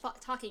girl, but I'm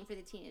talking for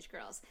the teenage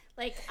girls.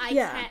 Like, I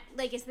can't,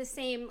 like, it's the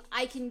same.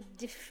 I can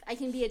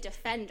be a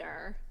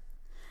defender.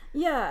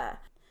 Yeah,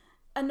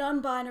 a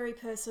non-binary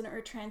person or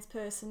a trans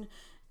person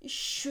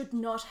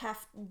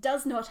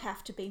does not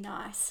have to be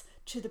nice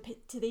to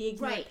the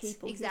ignorant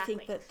people who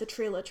think that the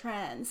Trill are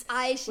trans.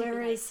 I should be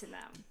nice to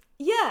them.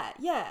 Yeah.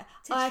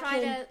 I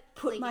can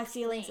put my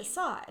feelings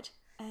aside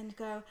and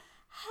go,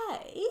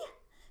 hey,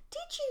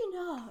 did you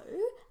know?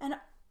 And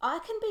I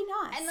can be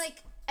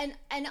nice.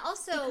 And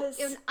also,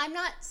 I'm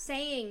not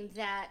saying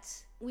that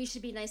we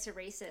should be nicer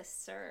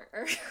racists or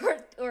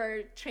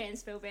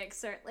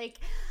transphobics, or, like,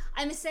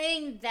 I'm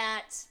saying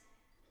that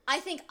I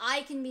think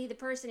I can be the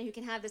person who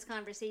can have this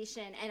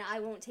conversation and I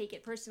won't take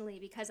it personally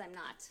because I'm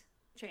not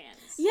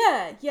trans.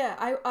 Yeah,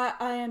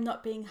 I am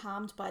not being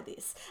harmed by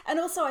this. And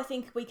also, I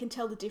think we can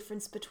tell the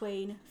difference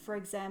between, for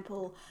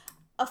example,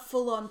 a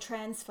full-on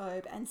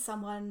transphobe and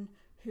someone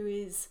who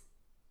is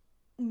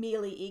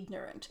merely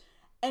ignorant.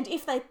 And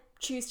if they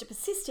choose to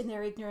persist in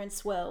their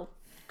ignorance, well,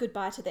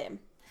 goodbye to them.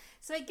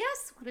 So I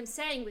guess what I'm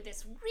saying with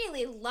this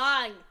really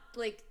long,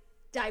 like,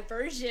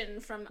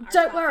 diversion from our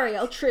Don't worry,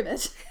 I'll trim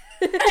it.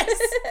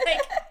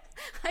 Like,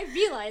 I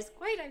realized,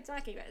 wait, I'm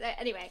talking about that.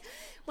 Anyway,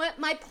 what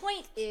my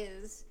point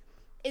is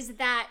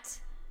that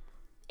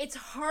it's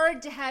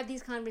hard to have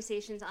these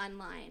conversations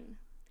online.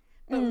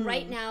 But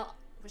right now,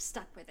 we're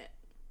stuck with it.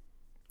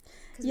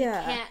 Because we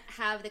can't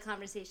have the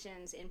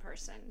conversations in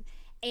person.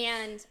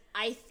 And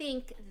I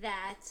think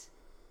that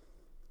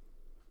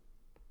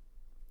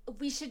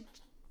we should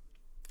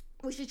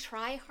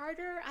try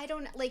harder. I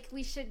don't, like,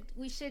 we should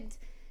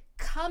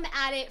come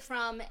at it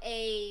from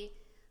a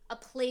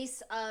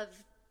place of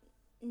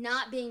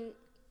not being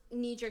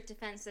knee-jerk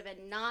defensive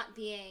and not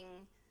being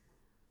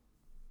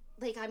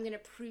like, I'm gonna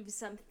prove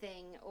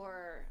something,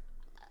 or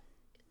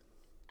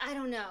I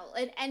don't know,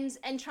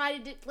 and try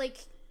to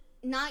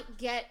not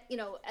get, you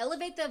know,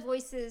 elevate the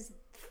voices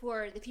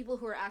for the people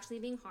who are actually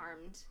being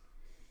harmed,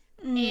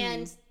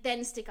 and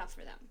then stick up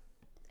for them.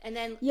 And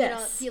then, you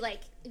know, be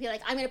like,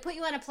 I'm going to put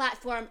you on a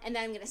platform, and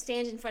then I'm going to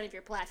stand in front of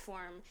your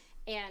platform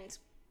and,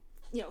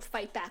 you know,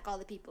 fight back all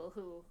the people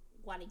who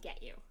want to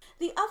get you.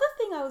 The other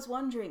thing I was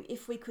wondering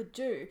if we could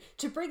do,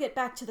 to bring it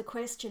back to the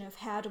question of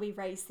how do we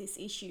raise this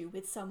issue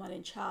with someone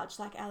in charge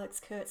like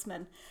Alex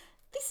Kurtzman,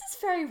 this is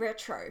very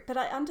retro, but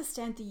I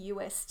understand the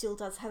US still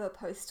does have a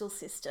postal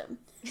system.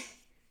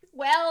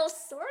 Well,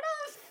 sort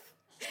of.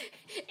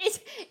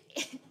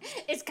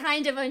 It's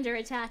kind of under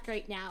attack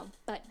right now,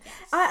 but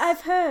yes.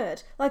 I've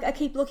heard. Like, I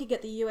keep looking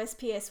at the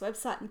USPS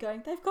website and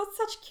going, they've got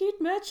such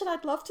cute merch and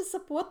I'd love to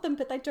support them,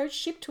 but they don't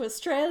ship to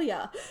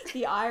Australia.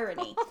 The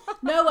irony.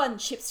 No one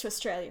ships to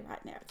Australia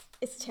right now.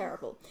 It's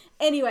terrible.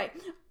 Anyway,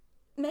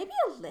 maybe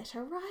a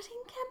letter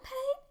writing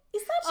campaign?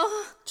 Is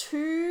that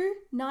too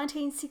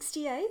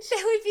 1968?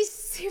 That would be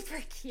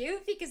super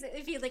cute because it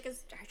would be like a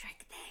Star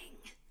Trek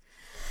thing.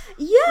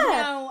 Yeah.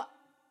 No.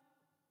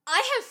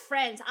 I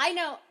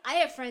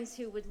have friends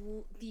who would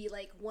be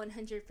like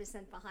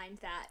 100% behind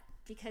that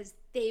because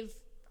they're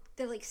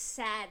like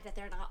sad that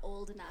they're not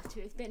old enough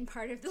to have been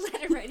part of the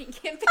letter writing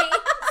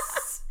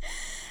campaigns.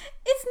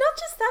 It's not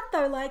just that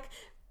though, like,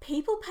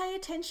 people pay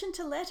attention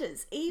to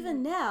letters.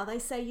 Even now they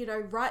say, you know,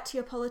 write to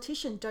your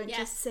politician, don't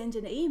just send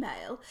an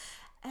email.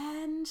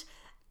 And,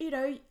 you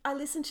know, I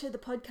listen to the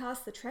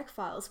podcast, The Trek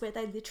Files, where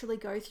they literally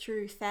go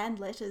through fan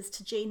letters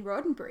to Gene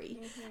Roddenberry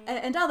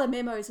and other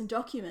memos and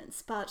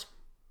documents, but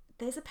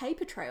there's a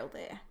paper trail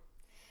there.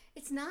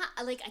 It's not,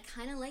 like, I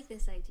kind of like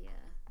this idea.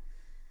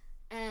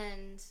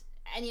 And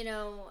you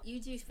know, you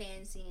do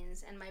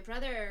fanzines, and my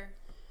brother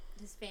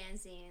does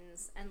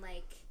fanzines, and,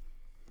 like,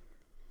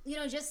 you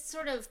know, just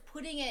sort of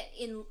putting it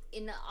in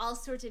all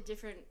sorts of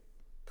different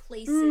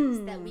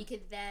places that we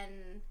could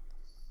then,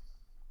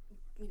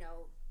 you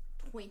know,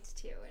 point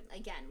to, and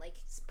again, like,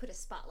 put a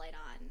spotlight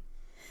on.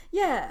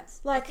 Yeah,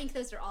 like, I think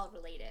those are all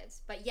related.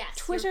 But yes,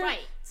 Twitter, you're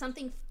right.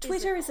 Something physical.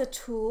 Twitter is a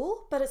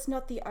tool, but it's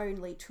not the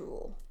only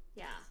tool.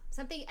 Yeah.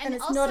 Something, and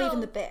it's also, not even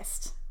the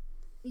best.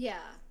 Yeah.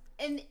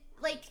 And,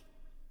 like,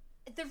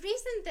 the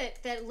reason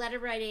that letter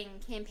writing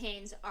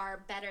campaigns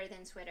are better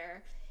than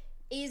Twitter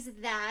is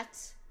that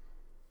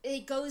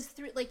it goes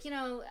through, like, you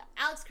know,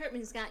 Alex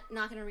Kurtzman's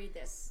not going to read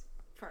this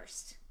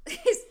first.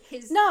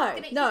 He's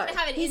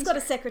got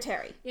a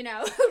secretary, you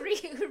know, who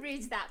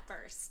reads that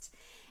first.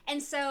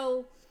 And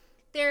so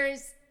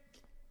it's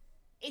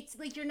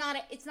like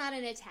it's not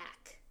an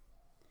attack.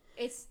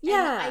 And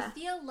I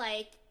feel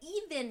like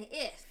even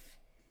if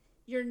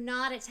you're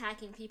not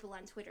attacking people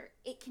on Twitter,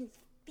 it can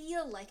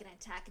feel like an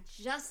attack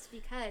just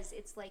because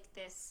it's like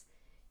this,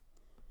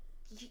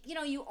 you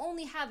know, you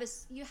have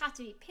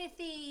to be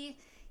pithy,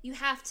 you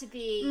have to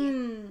be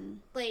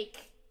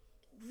like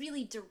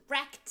really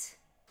direct,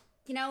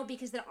 you know,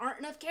 because there aren't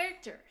enough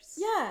characters.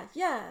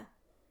 Yeah.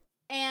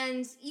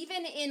 And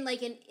even in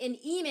like an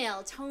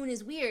email, tone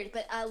is weird,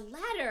 but a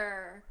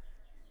letter,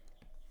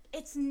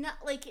 it's not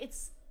like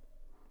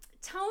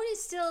tone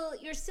is still,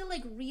 you're still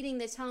like reading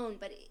the tone,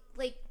 but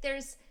like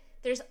there's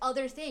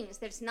other things.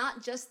 There's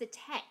not just the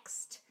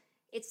text.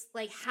 It's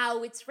like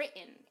how it's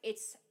written.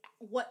 It's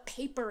what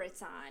paper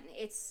it's on.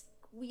 It's,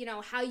 you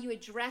know, how you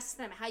address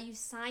them, how you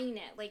sign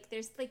it. Like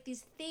there's like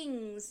these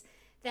things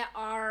that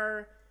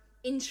are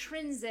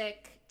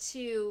intrinsic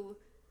to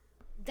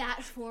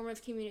that form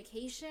of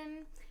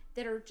communication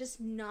that are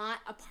just not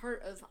a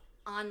part of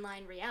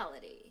online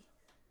reality.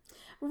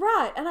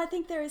 Right, and I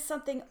think there is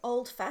something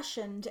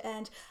old-fashioned,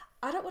 and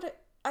I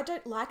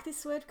don't like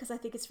this word because I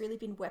think it's really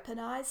been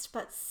weaponized,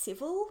 but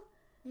civil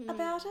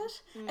about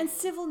it. And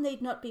civil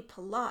need not be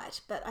polite,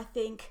 but I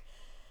think,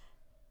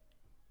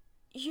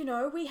 you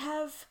know, we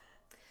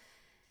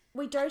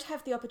don't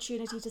have the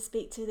opportunity to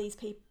speak to these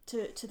people,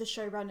 to the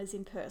showrunners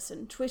in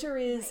person. Twitter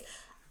is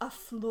a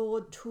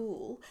flawed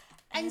tool.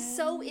 And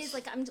so is,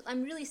 like,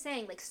 I'm really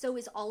saying, like, so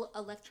is all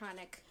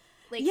electronic.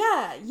 Like,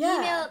 yeah.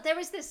 Email, there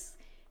was this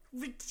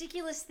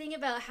ridiculous thing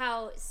about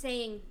how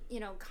saying, you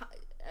know,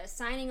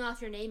 signing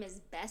off your name as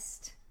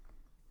best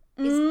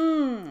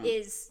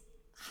is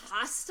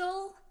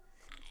hostile.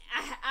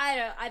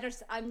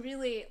 I'm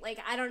really, like,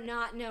 I do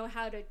not know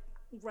how to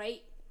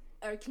write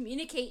or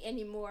communicate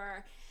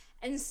anymore.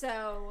 And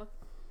so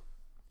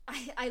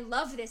I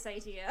love this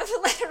idea of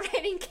a letter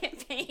writing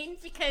campaign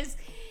because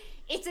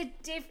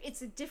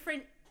it's a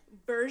different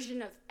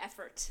version of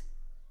effort.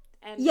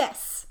 And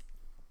yes.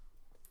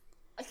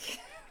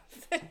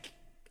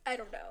 I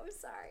don't know. I'm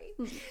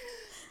sorry.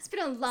 It's been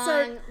a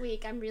long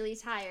week. I'm really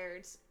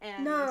tired.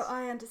 And no,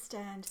 I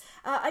understand.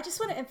 I just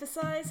want to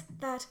emphasize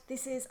that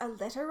this is a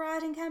letter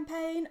writing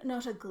campaign,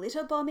 not a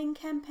glitter bombing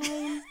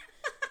campaign.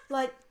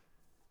 Like,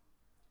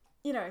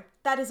 you know,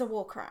 that is a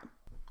war crime.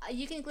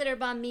 You can glitter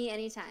bomb me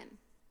anytime.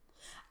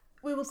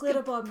 We will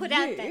glitter bomb put you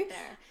out that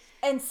there.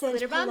 And send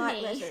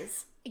polite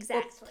letters.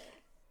 Exactly.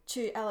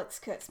 To Alex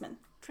Kurtzman.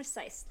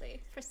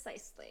 Precisely.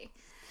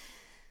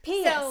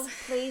 P.S.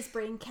 Please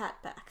bring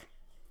Kat back.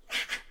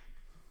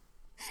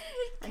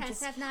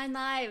 Cats have 9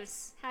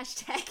 lives.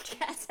 Hashtag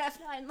cats have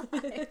 9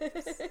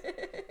 lives.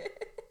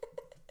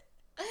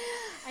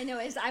 I know,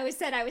 as I always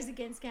said, I was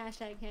against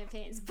hashtag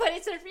campaigns, but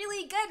it's a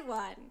really good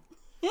one.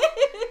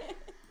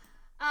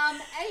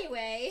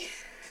 Anyway,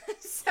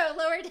 so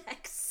Lower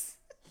Decks.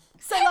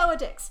 Lower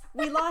Decks.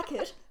 We like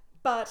it,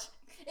 but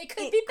it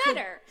could be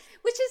better.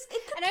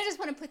 And I just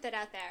want to put that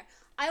out there.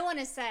 I want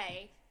to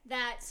say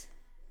that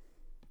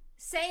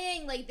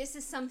saying, like, this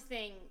is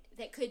something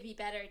that could be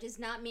better does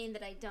not mean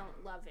that I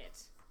don't love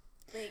it.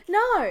 Like,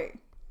 no.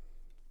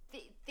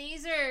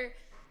 These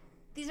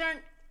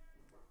aren't,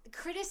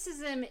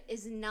 criticism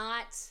is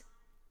not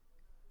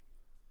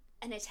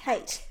an attack.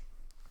 Hate.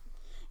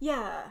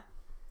 Yeah.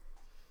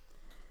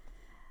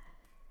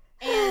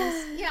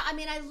 And yeah, I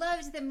mean, I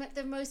loved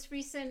the most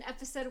recent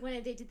episode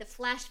when they did the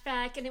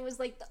flashback, and it was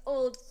like the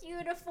old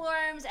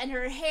uniforms, and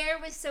her hair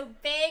was so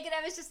big, and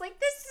I was just like,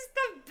 this is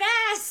the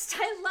best.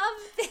 I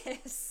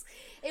love this.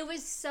 It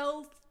was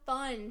so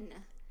fun.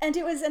 And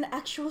it was an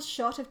actual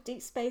shot of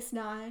Deep Space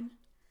Nine.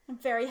 I'm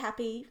very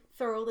happy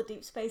for all the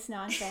Deep Space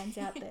Nine fans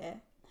out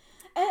there.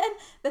 And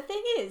the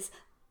thing is,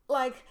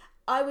 like,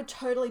 I would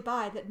totally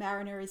buy that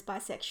Mariner is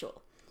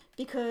bisexual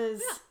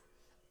because,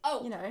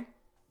 you know,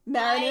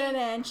 Mariner and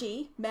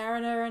Angie,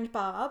 Mariner and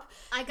Barb.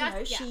 I got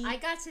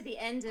to the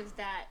end of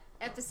that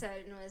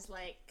episode and was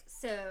like,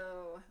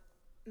 so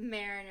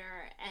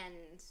Mariner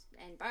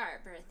and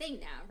Barb are a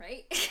thing now,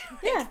 right?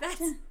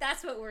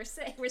 That's what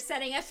we're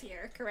setting up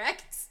here,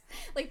 correct?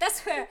 Like that's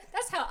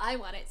how I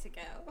want it to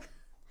go.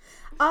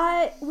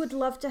 I would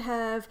love to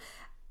have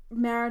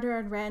Mariner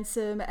and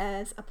Ransom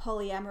as a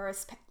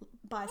polyamorous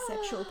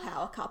bisexual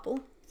power couple.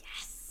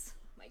 Yes.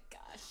 Oh my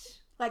gosh.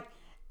 Like,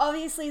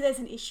 obviously there's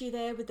an issue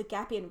there with the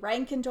gap in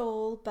rank and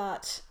all,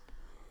 but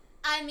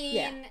I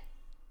mean,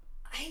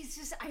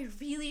 I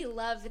really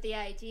love the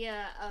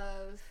idea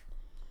of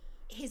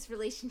his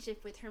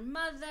relationship with her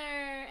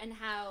mother and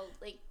how,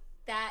 like,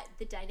 that,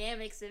 the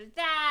dynamics of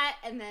that,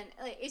 and then,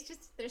 like, it's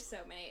just, there's so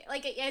many,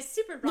 like, it's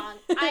super wrong.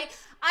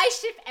 I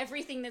ship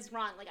everything that's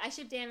wrong. Like, I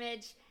ship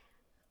Damage.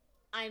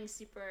 I'm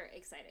super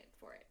excited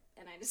for it.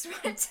 and I just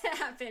want it to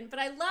happen. But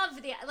I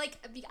love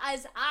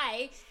because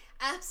I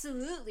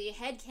absolutely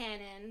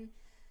headcanon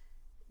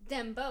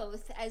them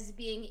both as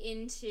being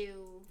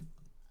into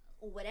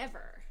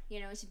whatever,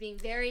 to being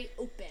very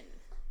open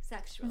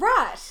sexually.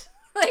 Right.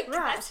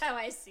 That's how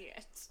I see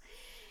it.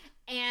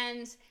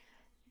 And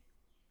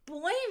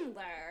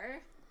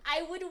Boimler,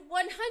 I would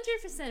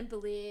 100%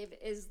 believe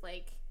is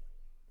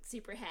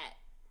super het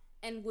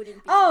and wouldn't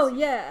be. Oh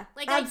yeah,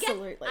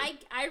 absolutely.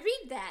 I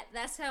read that.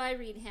 That's how I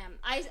read him.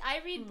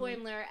 I read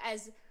Boimler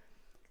as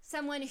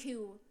someone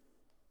who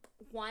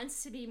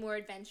wants to be more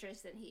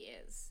adventurous than he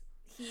is.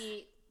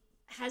 He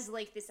has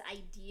this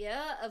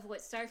idea of what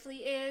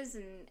Starfleet is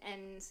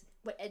and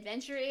what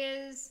adventure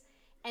is,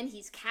 and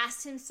he's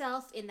cast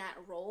himself in that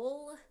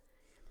role.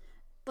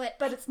 But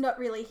it's not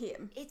really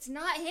him. It's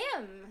not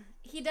him.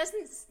 He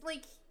doesn't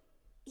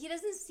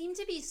seem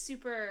to be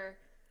super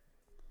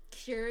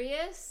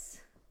curious.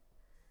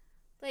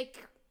 I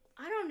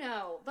don't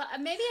know. But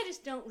maybe I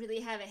just don't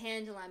really have a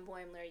handle on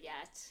Boimler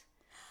yet.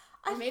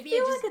 Or maybe I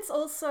feel like it's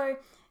also,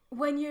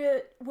 when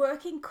you're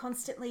working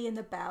constantly in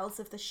the bowels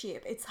of the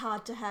ship, it's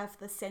hard to have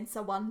the sense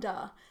of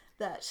wonder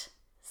that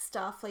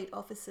Starfleet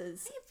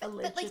officers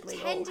allegedly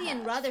all have. Tendi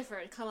and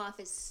Rutherford come off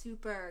as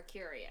super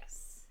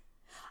curious.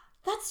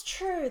 That's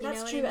true.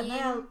 That's true. I mean?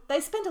 And they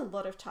spend a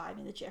lot of time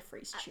in the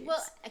Jeffries tubes.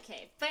 Well,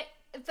 okay, but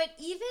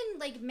even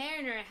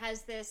Mariner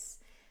has this,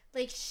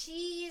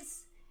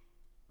 she's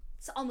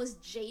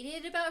almost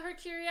jaded about her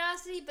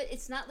curiosity, but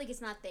it's not it's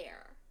not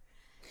there.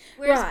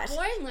 Whereas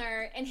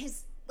Boimler and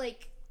his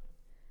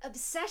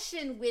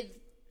obsession with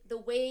the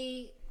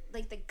way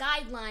the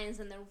guidelines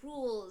and the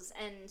rules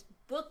and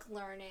book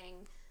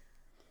learning.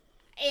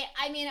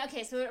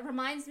 So it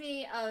reminds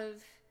me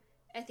of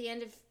at the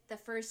end of the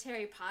first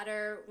Harry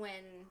Potter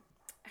when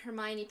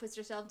Hermione puts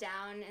herself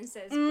down and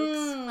says,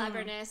 "Books,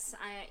 cleverness,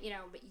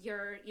 but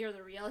you're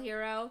the real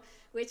hero,"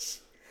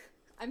 which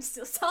I'm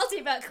still salty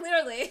about,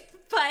 clearly,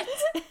 but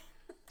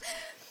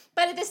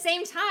at the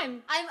same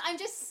time, I'm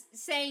just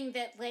saying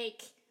that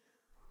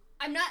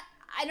I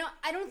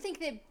don't think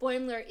that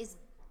Boimler is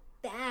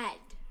bad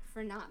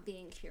for not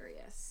being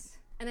curious,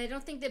 and I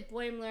don't think that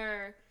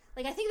Boimler.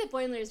 I think that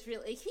Boimler is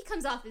really... he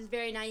comes off as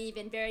very naive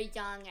and very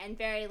young and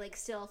very,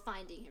 still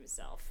finding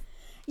himself.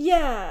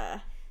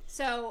 Yeah.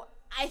 So,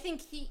 I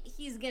think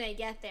he's gonna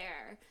get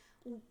there.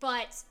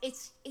 But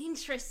it's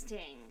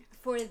interesting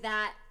for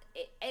that...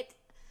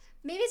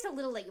 Maybe it's a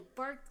little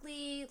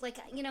Barclay.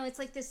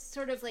 It's this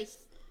sort of,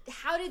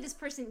 how did this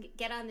person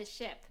get on the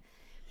ship?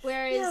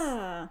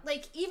 Whereas,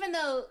 even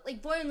though,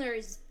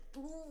 Boimler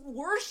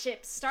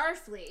worships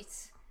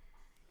Starfleet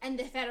and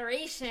the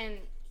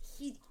Federation,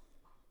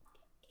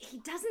 he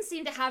doesn't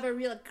seem to have a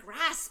real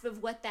grasp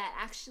of what that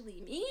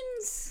actually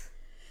means.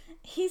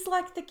 He's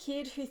like the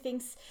kid who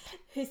thinks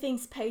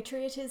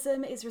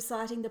patriotism is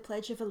reciting the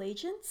Pledge of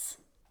Allegiance.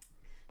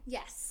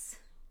 Yes.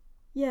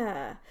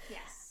 Yeah.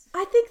 Yes.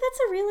 I think that's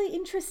a really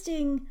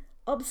interesting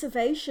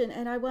observation,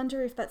 and I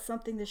wonder if that's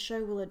something the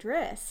show will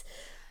address.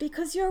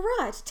 Because you're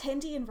right,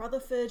 Tendi and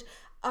Rutherford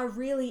are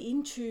really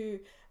into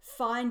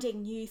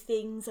finding new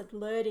things and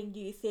learning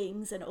new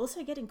things and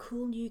also getting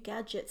cool new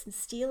gadgets and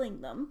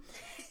stealing them.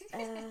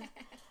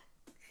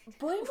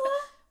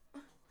 Boimler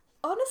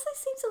honestly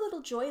seems a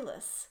little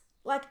joyless.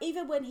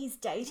 Even when he's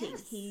dating,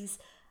 he's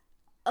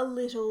a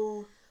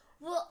little...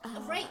 Well,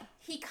 right.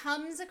 He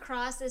comes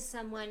across as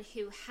someone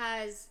who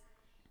has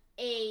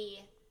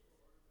a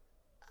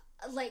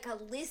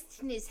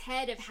list in his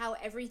head of how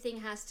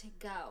everything has to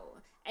go.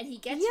 And he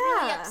gets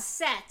really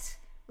upset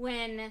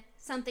when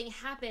something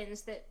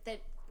happens that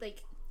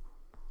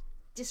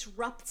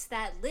disrupts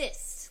that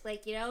list.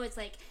 It's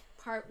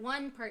part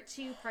 1, part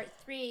 2, part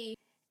 3.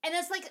 And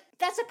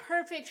that's a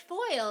perfect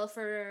foil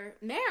for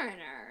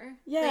Mariner.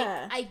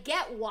 Yeah. I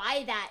get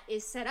why that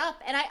is set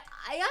up. And I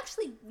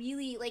actually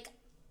really,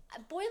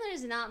 Boimler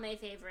is not my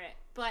favorite,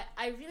 but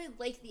I really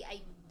like the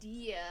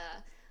idea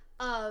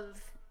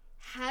of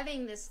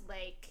having this,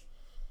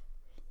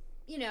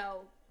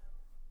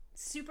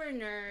 super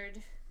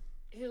nerd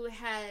who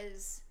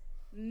has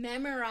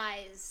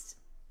memorized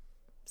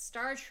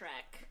Star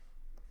Trek,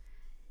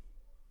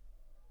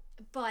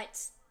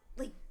 but,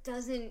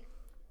 doesn't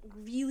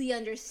really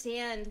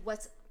understand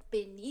what's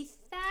beneath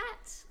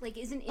that,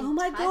 isn't in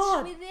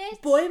touch with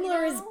it.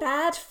 Boimler is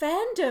bad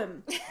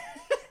fandom.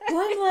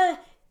 Boimler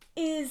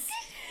is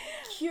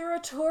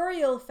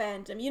curatorial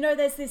fandom.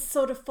 There's this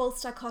sort of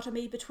false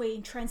dichotomy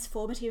between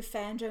transformative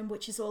fandom,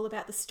 which is all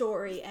about the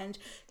story, and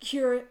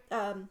curative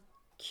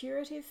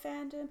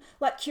fandom,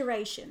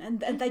 curation,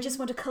 and they just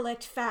want to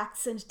collect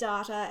facts and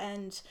data,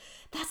 and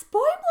that's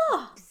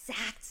Boimler.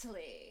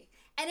 Exactly.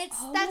 And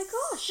that's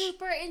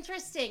super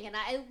interesting, and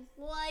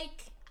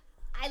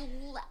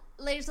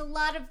there's a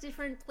lot of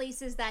different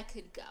places that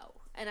could go,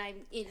 and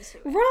I'm into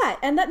it. Right,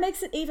 and that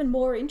makes it even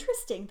more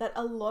interesting that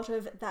a lot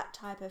of that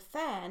type of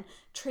fan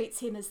treats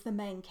him as the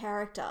main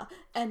character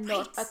and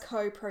not a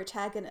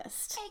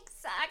co-protagonist.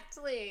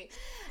 Exactly.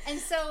 And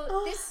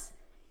so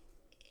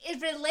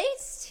it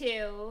relates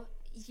to,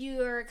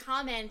 your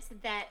comment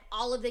that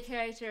all of the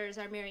characters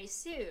are Mary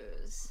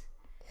Sue's.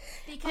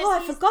 Because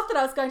I forgot that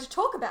I was going to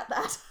talk about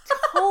that.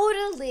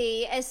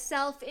 Totally a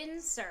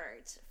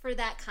self-insert for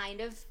that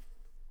kind of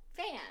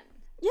fan.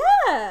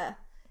 Yeah.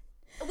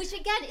 Which,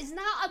 again, is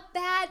not a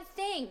bad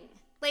thing.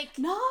 Like,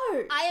 no.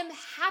 I am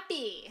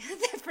happy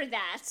for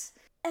that.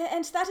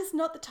 And that is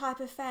not the type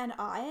of fan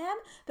I am,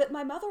 but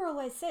my mother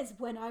always says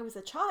when I was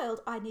a child,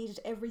 I needed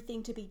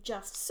everything to be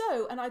just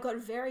so, and I got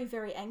very,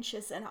 very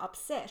anxious and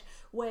upset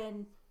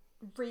when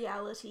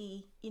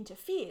reality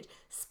interfered.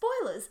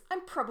 Spoilers,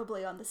 I'm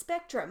probably on the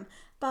spectrum,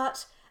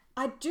 but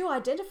I do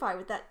identify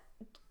with that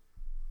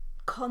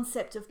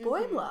concept of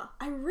Boimler.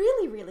 I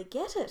really, really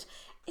get it.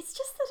 It's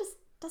just that it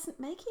doesn't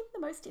make him the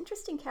most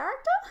interesting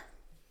character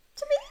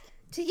to me.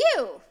 To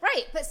you,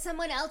 right. But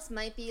someone else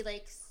might be,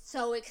 like,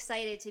 so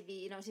excited to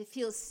be, to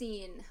feel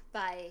seen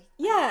by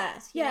that,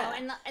 you know?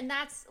 And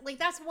that's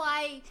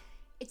why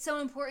it's so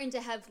important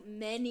to have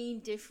many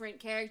different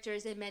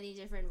characters and many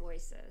different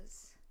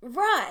voices.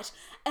 Right.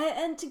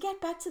 And to get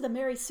back to the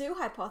Mary Sue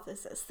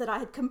hypothesis that I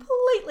had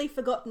completely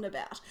forgotten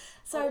about.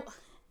 So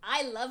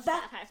I love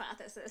that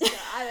hypothesis. So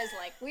I was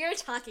like, we are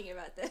talking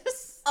about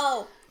this.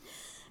 Oh.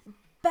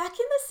 Back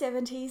in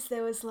the 70s,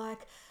 there was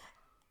like...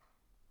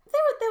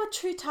 There were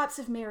two types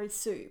of Mary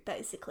Sue,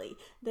 basically.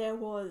 There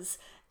was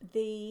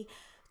the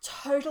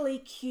totally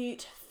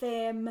cute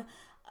femme,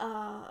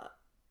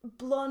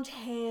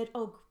 blonde-haired,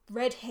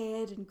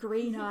 red-haired and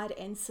green-eyed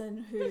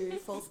ensign who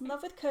falls in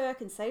love with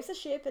Kirk and saves the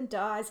ship and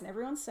dies and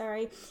everyone's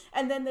sorry.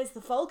 And then there's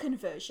the Vulcan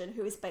version,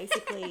 who is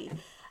basically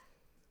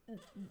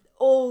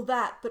all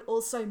that, but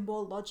also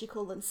more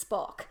logical than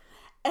Spock.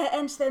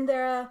 And then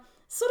there are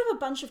sort of a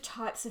bunch of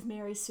types of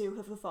Mary Sue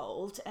have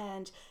evolved,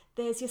 and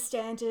there's your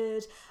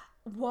standard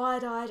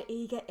wide-eyed,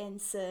 eager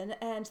ensign,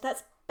 and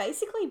that's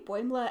basically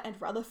Boimler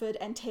and Rutherford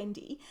and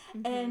Tendi.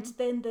 And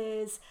then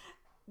there's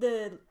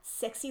the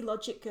sexy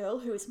logic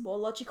girl who is more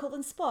logical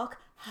than Spock.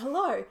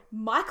 Hello,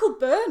 Michael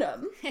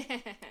Burnham.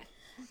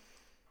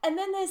 And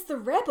then there's the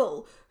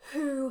rebel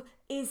who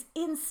is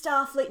in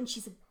Starfleet and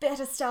she's a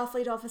better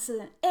Starfleet officer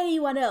than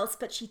anyone else,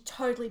 but she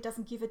totally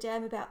doesn't give a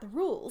damn about the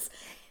rules.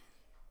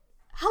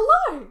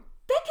 Hello,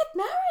 Beckett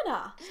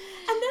Mariner.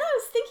 And then I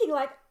was thinking,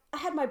 like, I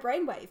had my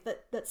brainwave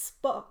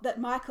that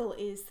Michael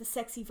is the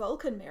sexy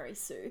Vulcan Mary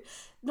Sue.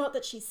 Not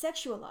that she's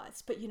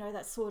sexualized, but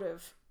that's sort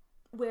of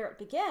where it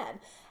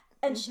began.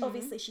 And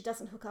obviously she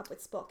doesn't hook up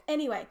with Spock.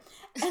 Anyway,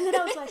 and then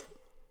I was like,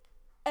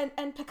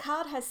 and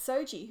Picard has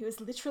Soji, who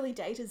is literally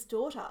Data's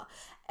daughter.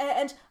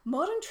 And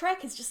modern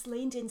Trek has just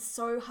leaned in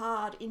so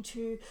hard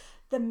into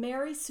the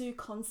Mary Sue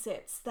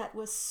concepts that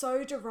were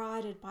so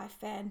derided by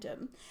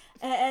fandom.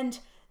 And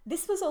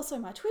this was also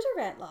my Twitter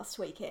rant last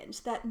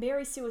weekend, that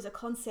Mary Sue as a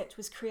concept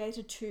was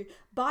created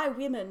by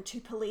women to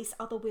police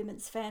other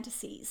women's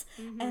fantasies.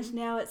 And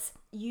now it's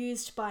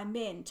used by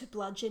men to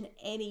bludgeon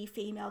any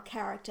female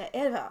character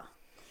ever.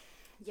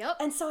 Yep.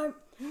 And so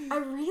I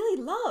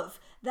really love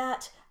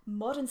that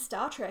modern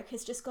Star Trek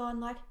has just gone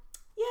like,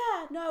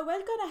 yeah, no,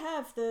 we're going to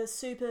have the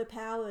super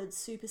powered,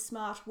 super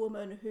smart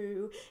woman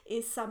who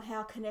is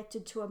somehow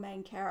connected to a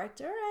main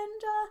character,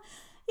 and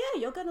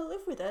yeah, you're going to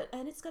live with it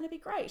and it's going to be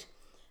great.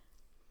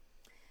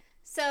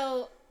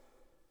 So,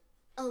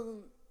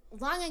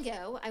 long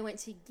ago, I went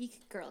to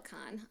Geek Girl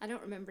Con. I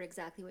don't remember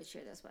exactly which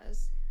year this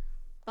was,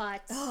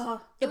 but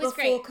it was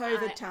great. Before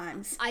COVID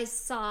times. I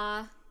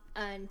saw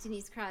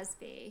Denise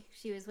Crosby.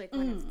 She was like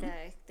one of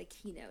the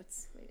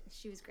keynotes.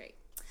 She was great.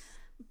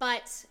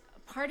 But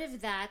part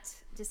of that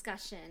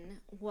discussion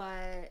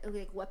was,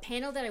 like, what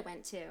panel that I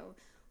went to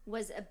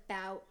was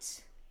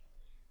about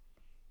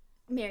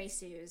Mary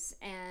Sue's,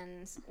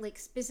 and like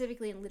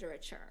specifically in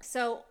literature.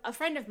 So a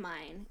friend of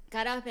mine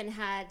got up and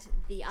had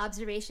the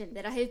observation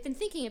that I have been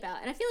thinking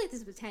about, and I feel like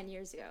this was 10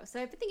 years ago, so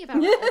I've been thinking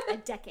about it like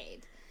a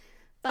decade.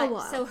 But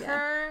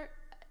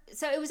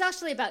so it was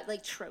actually about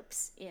like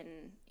tropes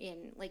in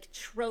like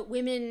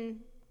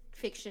women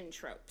fiction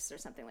tropes or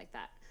something like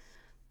that.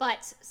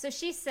 But so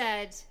she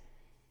said,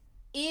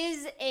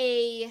 is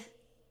a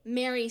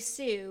Mary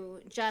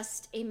Sue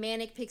just a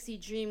manic pixie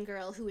dream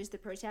girl who is the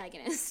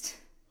protagonist?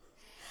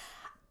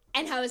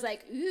 And I was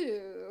like,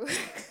 ooh.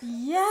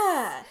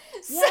 Yeah.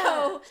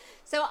 So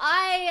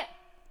I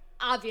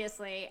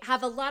obviously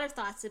have a lot of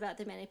thoughts about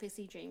the Manic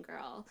Pixie Dream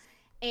Girl.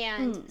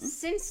 And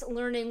since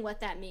learning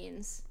what that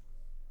means,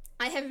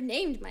 I have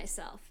named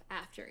myself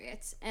after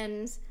it.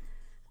 And,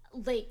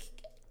 like,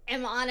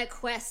 am on a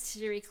quest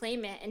to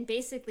reclaim it. And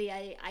basically,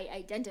 I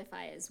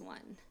identify as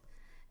one.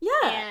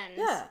 Yeah.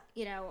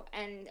 And,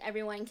 and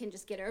everyone can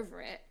just get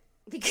over it.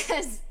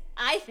 Because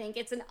I think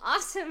it's an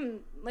awesome,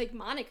 like,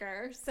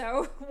 moniker,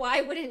 so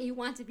why wouldn't you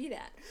want to be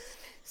that?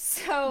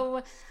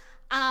 So,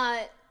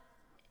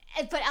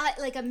 but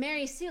like a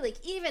Mary Sue, like,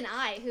 even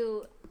I,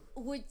 who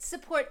would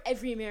support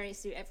every Mary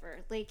Sue ever,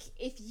 like,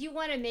 if you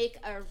want to make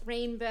a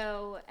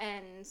rainbow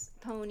and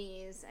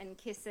ponies and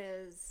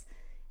kisses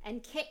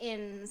and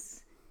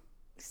kittens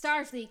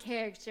Starfleet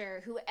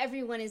character who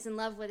everyone is in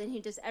love with and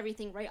who does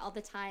everything right all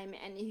the time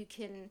and who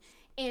can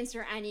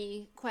answer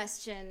any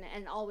question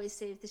and always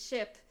save the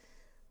ship,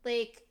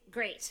 like,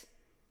 great.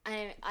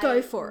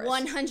 Go for it.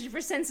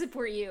 100%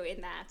 support you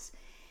in that.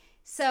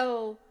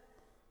 So,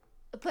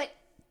 but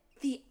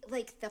the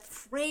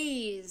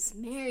phrase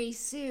Mary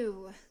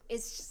Sue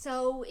is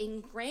so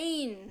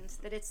ingrained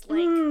that it's like,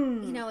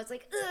 it's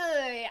like,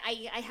 ugh,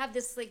 I have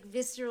this like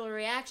visceral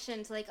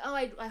reaction to like, oh,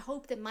 I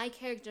hope that my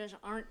characters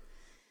aren't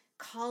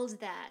called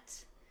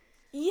that.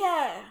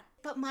 Yeah.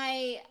 But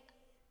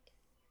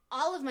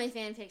all of my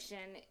fan fiction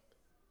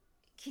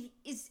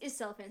is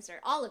self-insert.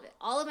 All of it.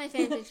 All of my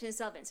fan fiction is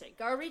self-insert.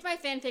 Go read my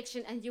fan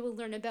fiction and you will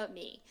learn about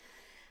me.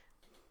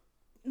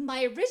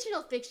 My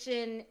original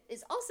fiction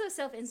is also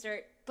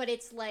self-insert, but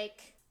it's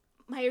like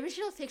my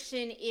original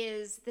fiction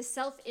is the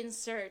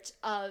self-insert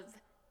of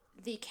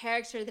the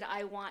character that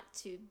I want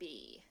to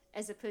be,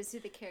 as opposed to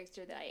the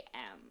character that I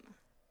am.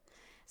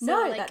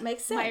 So, that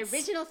makes sense. My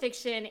original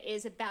fiction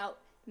is about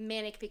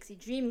Manic Pixie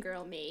Dream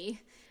Girl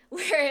me,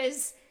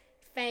 whereas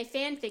my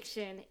fan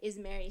fiction is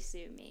Mary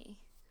Sue me.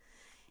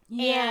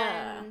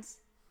 Yeah. And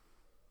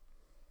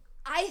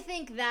I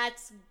think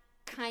that's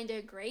kind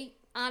of great,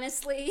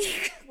 honestly.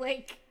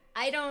 Like,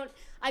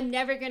 I'm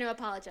never going to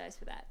apologize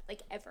for that,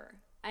 like, ever.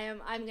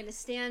 I'm going to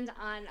stand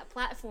on a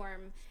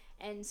platform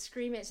and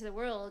scream it to the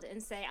world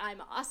and say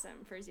I'm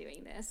awesome for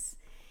doing this.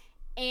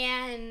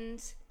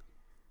 And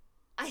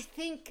I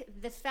think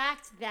the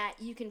fact that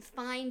you can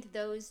find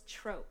those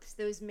tropes,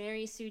 those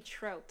Mary Sue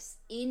tropes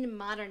in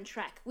modern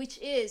Trek, which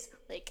is,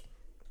 like,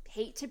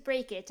 hate to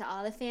break it to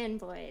all the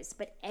fanboys,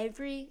 but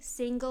every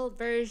single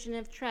version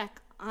of Trek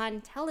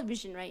on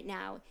television right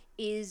now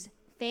is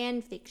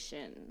fan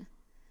fiction,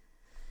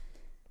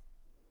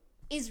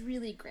 is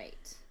really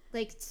great.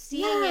 Like,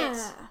 seeing it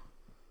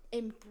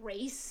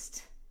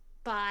embraced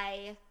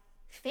by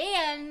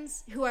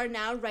fans who are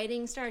now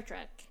writing Star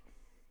Trek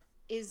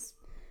is,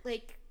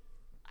 like,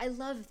 I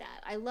love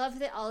that. I love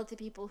that all of the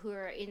people who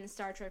are in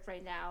Star Trek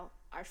right now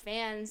are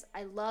fans.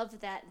 I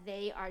love that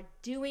they are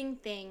doing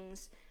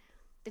things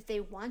that they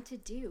want to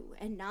do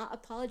and not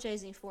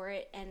apologizing for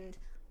it. And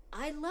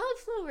I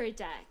love Lower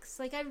Decks.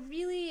 Like, I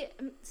really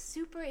am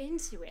super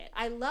into it.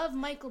 I love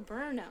Michael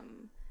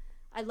Burnham.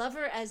 I love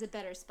her as a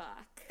better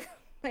Spock.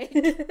 Like,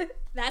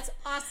 that's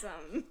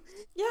awesome.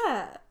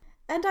 Yeah.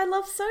 And I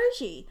love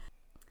Soji.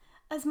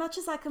 As much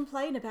as I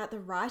complain about the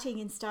writing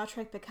in Star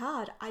Trek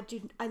Picard,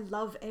 I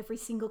love every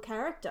single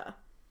character.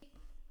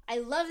 I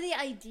love the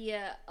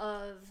idea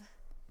of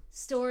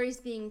stories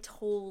being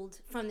told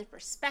from the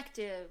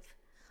perspective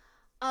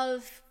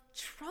of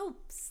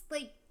tropes,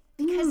 like,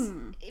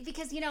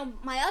 because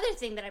my other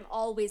thing that I'm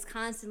always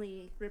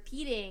constantly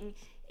repeating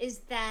is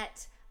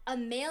that a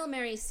male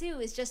Mary Sue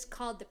is just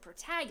called the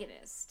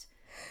protagonist,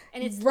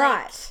 and it's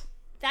right.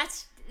 Like,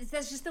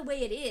 that's just the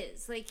way it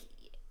is. Like,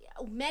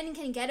 men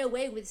can get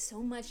away with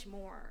so much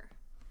more,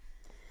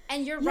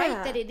 and you're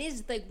right that it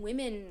is like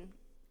women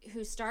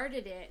who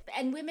started it,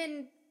 and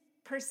women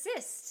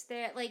persist.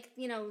 They're like,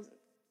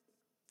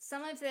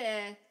 some of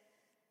the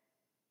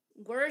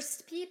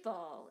worst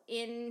people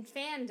in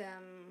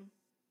fandom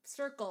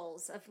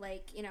circles of,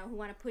 like, who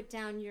want to put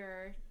down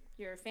your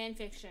fan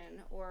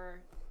fiction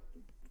or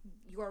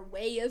your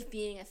way of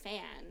being a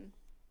fan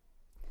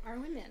are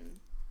women.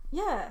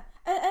 Yeah,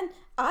 and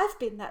I've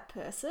been that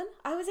person.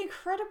 I was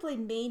incredibly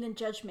mean and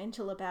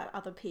judgmental about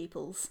other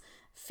people's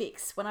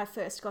fics when I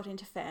first got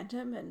into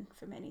fandom and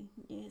for many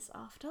years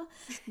after.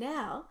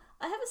 Now,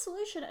 I have a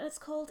solution, and it's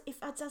called, if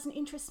it doesn't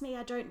interest me,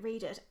 I don't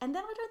read it. And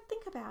then I don't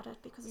think about it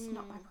because it's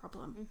not my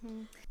problem.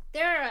 Mm-hmm.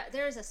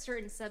 There is a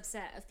certain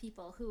subset of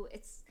people who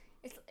it's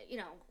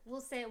we'll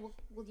say,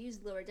 we'll use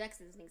Lower Decks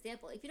as an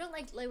example. If you don't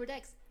like Lower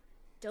Decks,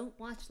 don't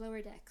watch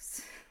Lower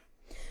Decks.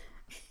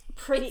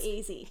 Pretty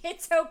easy.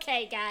 It's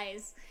okay,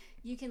 guys.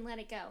 You can let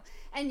it go.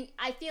 And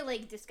I feel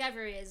like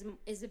Discovery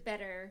is a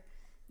better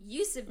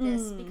use of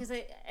this because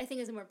I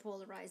think it's more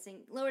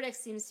polarizing. Lower Decks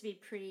seems to be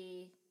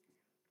pretty...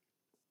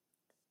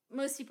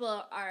 Most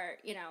people are,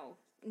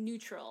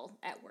 neutral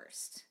at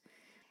worst.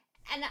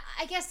 And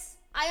I guess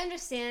I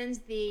understand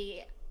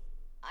the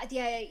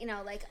idea,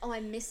 like, oh,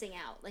 I'm missing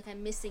out. Like,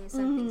 I'm missing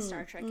something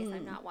Star Trek if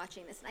I'm not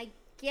watching this. And I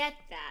get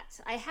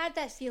that. I had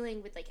that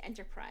feeling with, like,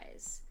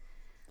 Enterprise.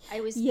 I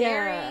was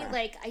very,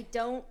 like, I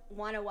don't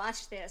want to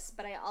watch this,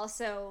 but I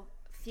also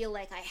feel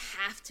like I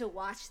have to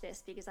watch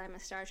this because I'm a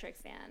Star Trek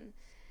fan.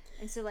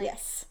 And so, like...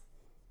 Yes.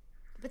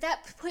 But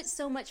that puts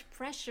so much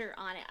pressure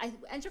on it.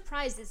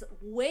 Enterprise is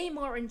way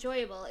more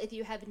enjoyable if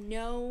you have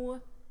no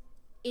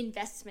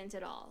investment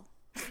at all.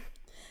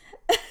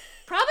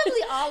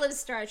 Probably all of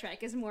Star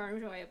Trek is more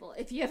enjoyable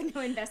if you have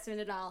no investment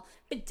at all,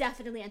 but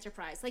definitely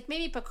Enterprise. Like,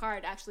 maybe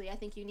Picard, actually. I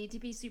think you need to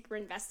be super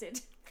invested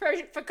for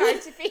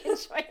Picard to be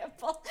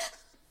enjoyable.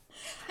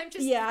 I'm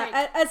just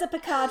as a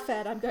Picard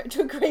fan, I'm going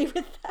to agree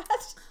with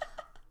that.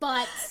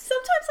 But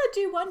sometimes I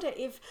do wonder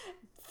if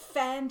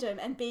fandom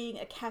and being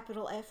a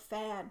capital F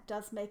fan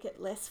does make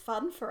it less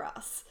fun for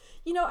us.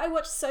 I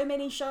watch so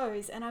many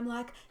shows and I'm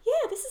like,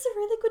 yeah, this is a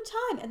really good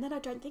time, and then I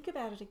don't think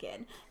about it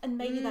again. And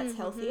maybe that's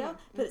healthier,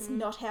 but it's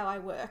not how I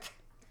work.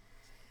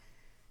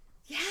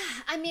 Yeah,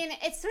 I mean,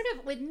 it's sort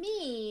of, with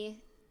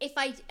me, if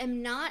I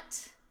am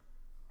not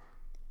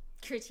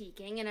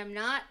critiquing, and I'm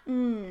not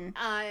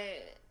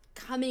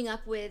coming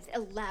up with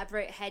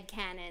elaborate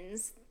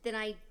headcanons, then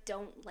I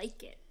don't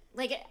like it.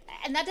 Like,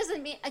 and that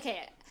doesn't mean,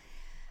 okay,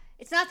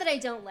 it's not that I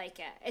don't like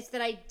it, it's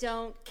that I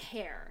don't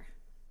care.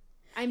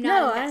 I'm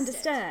not invested, I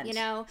understand. You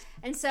know?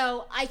 And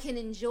so I can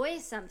enjoy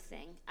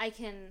something. I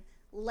can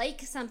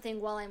like something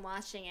while I'm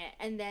watching it,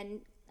 and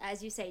then,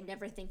 as you say,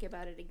 never think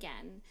about it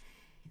again.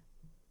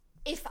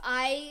 If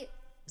I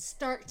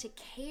start to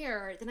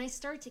care, then I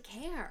start to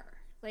care.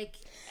 Like,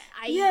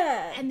 I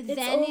am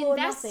then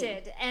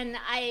invested, and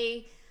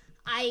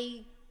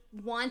I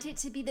want it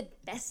to be the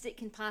best it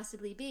can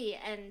possibly be,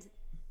 and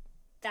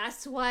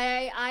that's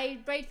why I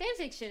write fan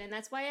fiction, and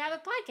that's why I have a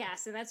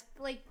podcast, and that's,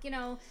 like, you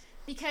know,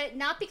 because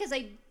not because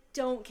I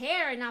don't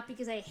care, and not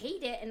because I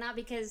hate it, and not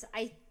because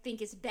I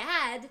think it's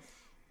bad,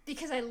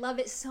 because I love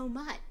it so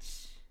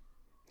much.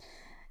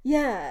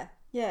 Yeah,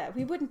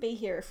 we wouldn't be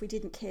here if we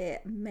didn't care.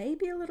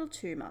 Maybe a little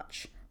too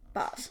much,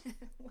 but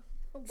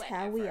it's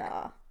how we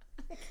are.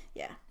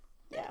 Yeah.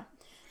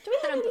 Do we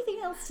have anything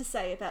else to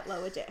say about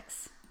Lower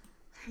Decks?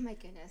 Oh my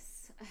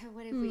goodness.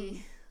 What have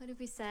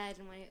we said,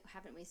 and what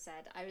haven't we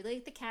said? I really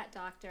like the cat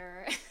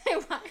doctor. I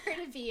want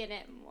her to be in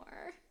it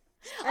more.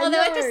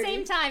 Although at the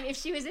same time, if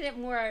she was in it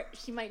more,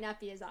 she might not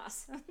be as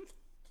awesome.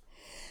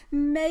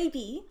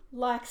 Maybe,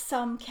 like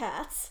some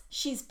cats,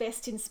 she's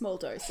best in small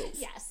doses.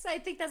 Yes, I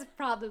think that's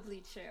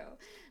probably true.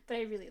 But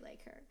I really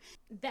like her.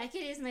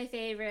 Beckett is my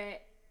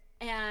favorite,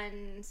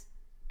 and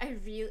I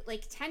really,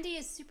 like, Tendi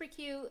is super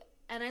cute,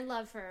 and I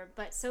love her,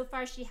 but so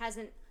far she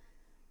hasn't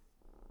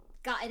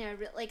gotten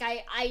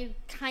I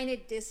kind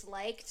of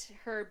disliked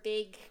her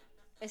big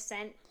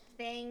ascent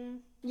thing.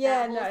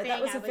 Yeah,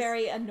 that was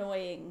very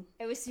annoying.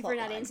 I was super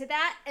not into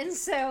that, and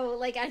so,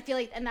 like, I feel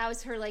like, and that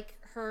was her, like,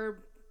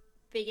 her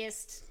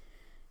biggest,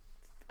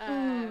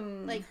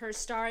 like, her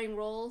starring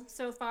role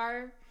so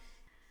far.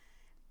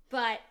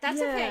 But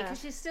that's okay,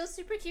 because she's still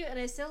super cute, and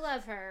I still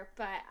love her,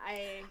 but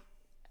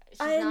she's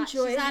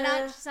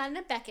not in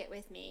a Beckett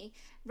with me.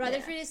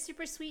 Rutherford is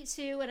super sweet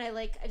too, and I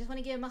just want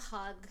to give him a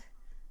hug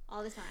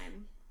all the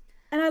time.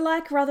 And I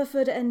like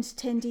Rutherford and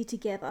Tendi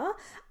together.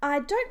 I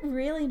don't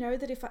really know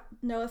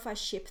if I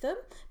ship them,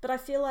 but I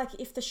feel like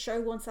if the show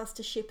wants us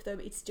to ship them,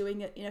 it's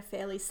doing it in a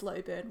fairly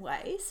slow burn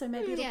way, so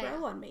maybe it'll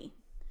grow on me.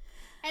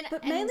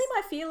 But mainly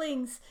my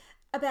feelings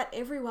about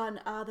everyone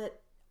are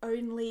that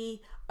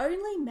only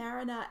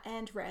Mariner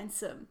and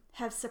Ransom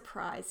have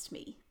surprised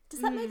me. Does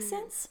that make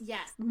sense?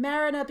 Yes.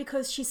 Mariner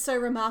because she's so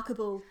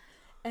remarkable,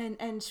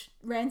 and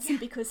Ransom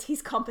because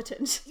he's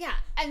competent. Yeah,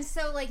 and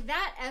so, like,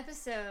 that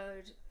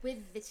episode with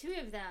the two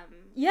of them,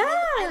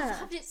 I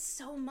loved it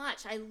so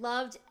much. I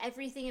loved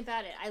everything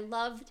about it. I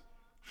loved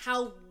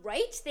how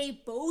right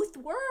they both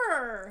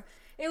were.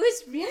 It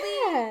was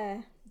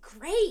really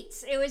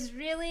great. It was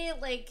really,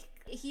 like,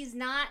 he's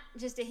not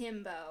just a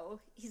himbo.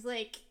 He's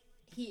like,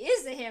 he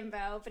is a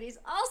himbo, but he's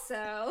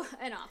also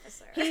an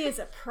officer. He is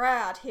a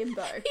proud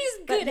himbo.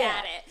 He's good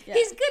at it. Yeah.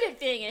 He's good at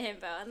being a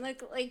himbo, and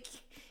like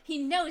he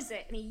knows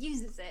it and he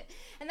uses it.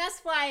 And that's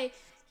why,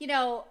 you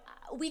know,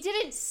 we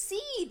didn't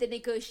see the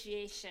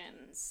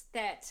negotiations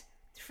that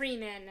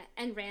Freeman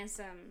and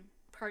Ransom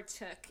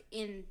partook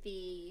in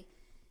the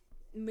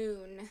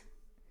Moon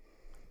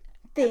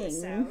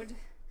episode.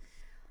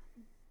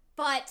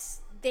 But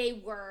they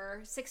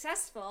were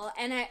successful,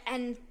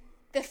 and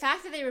the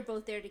fact that they were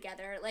both there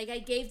together, like, I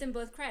gave them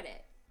both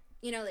credit.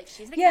 You know, like,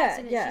 she's the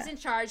captain and she's in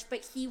charge,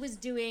 but he was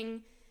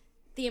doing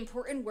the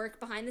important work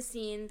behind the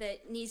scene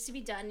that needs to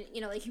be done.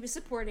 You know, like, he was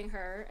supporting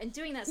her and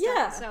doing that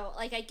stuff. And so,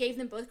 like, I gave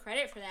them both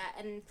credit for that,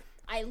 and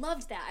I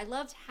loved that. I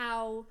loved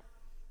how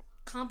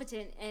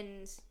competent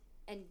and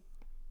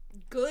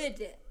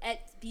good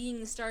at being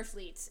the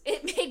Starfleet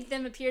it made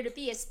them appear to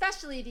be,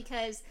 especially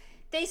because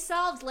they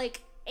solved,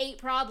 like, 8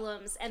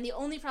 problems, and the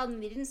only problem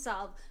they didn't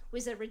solve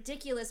was a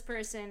ridiculous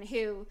person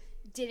who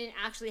didn't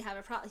actually have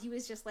a problem. He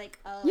was just, like,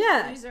 a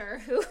loser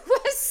who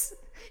was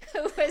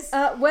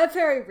we're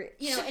very rich,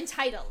 you know,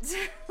 entitled.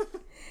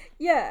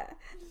 Yeah,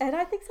 and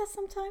I think that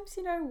sometimes,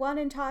 you know, one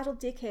entitled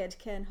dickhead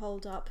can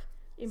hold up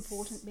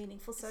important,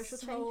 meaningful social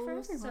change for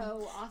everyone.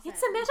 So often.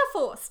 It's a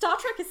metaphor. Star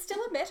Trek is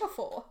still a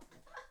metaphor.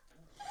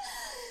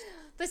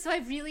 But so I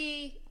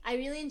really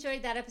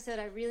enjoyed that episode.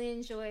 I really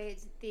enjoyed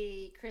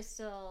the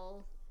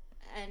Crystal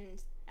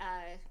and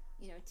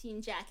you know,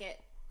 Team Jacket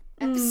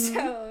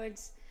episode.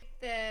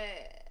 The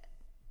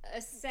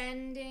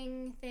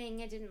ascending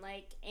thing I didn't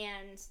like,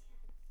 and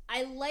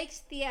I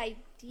liked the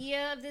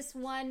idea of this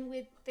one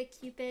with the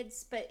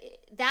Cupids, but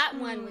that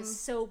one was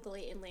so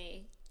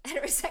blatantly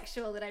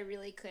heterosexual that I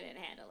really couldn't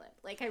handle it.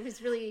 Like, I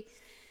was really...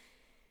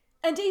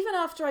 And even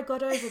after I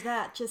got over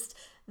that, just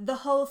the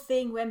whole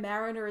thing where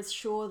Mariner is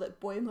sure that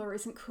Boimler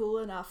isn't cool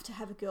enough to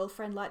have a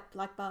girlfriend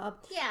like Barb.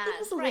 Yeah, it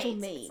was a little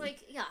mean. It's like,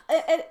 yeah.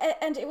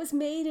 And it was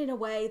mean in a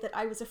way that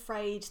I was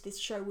afraid this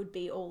show would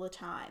be all the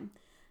time.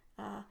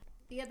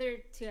 The other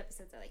 2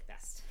 episodes I like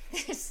best.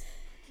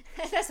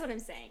 That's what I'm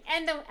saying.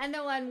 And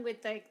the one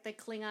with the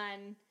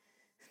Klingon,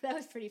 that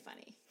was pretty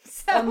funny.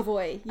 So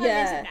Envoy,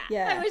 yeah.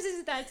 I was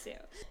into that too.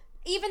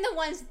 even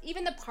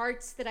the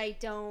parts that I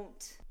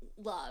don't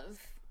love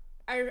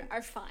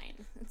are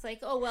fine. It's like,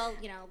 oh well,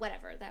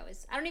 whatever. That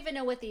was, I don't even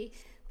know what the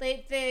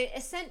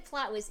Ascent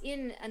plot was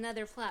in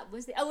another plot. It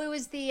was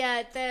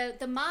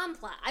the mom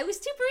plot. I was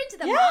super into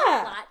the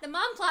mom plot. The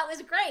mom plot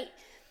was great.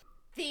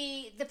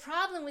 The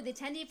problem with the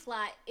Tendi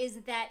plot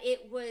is that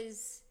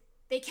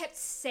they kept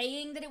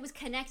saying that it was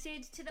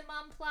connected to the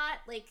mom plot,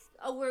 like,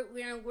 oh,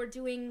 we're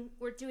doing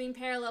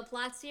parallel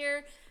plots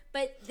here,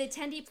 but the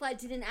Tendi plot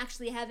didn't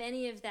actually have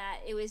any of that.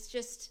 It was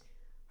just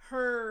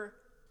her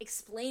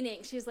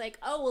explaining. She was like,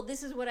 oh, well,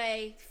 this is what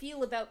I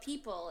feel about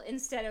people,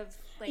 instead of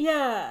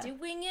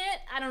doing it.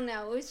 I don't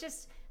know. It was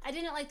just, I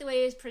didn't like the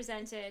way it was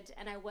presented,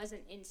 and I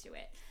wasn't into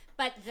it.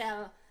 But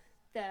the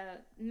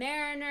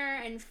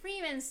Mariner and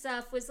Freeman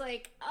stuff was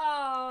like,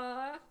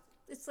 oh,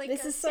 it's like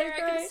this a is so Sarek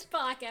great. and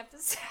Spock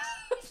episode.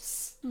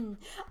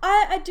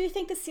 I do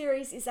think the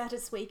series is at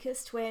its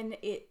weakest when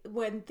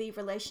the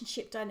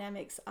relationship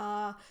dynamics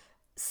are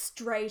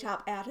straight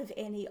up out of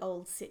any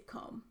old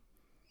sitcom.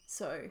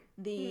 So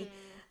the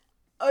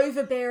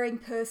overbearing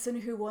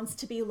person who wants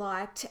to be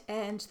liked,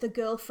 and the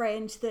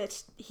girlfriend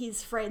that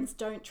his friends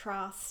don't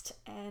trust,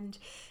 and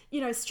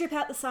strip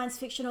out the science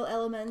fictional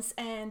elements,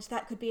 and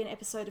that could be an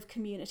episode of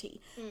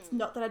Community. It's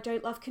not that I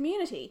don't love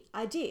Community.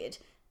 I did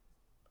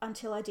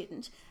until I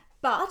didn't,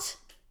 but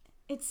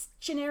it's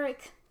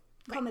generic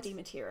comedy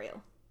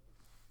material.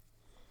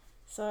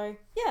 So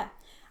yeah,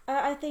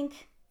 I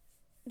think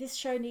this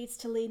show needs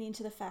to lean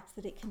into the fact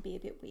that it can be a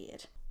bit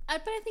weird.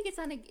 But I think it's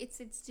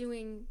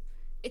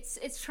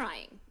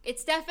trying.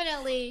 It's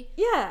definitely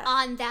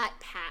on that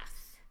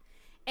path.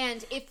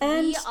 And if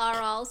we are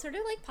all sort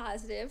of like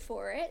positive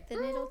for it,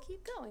 then it'll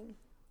keep going.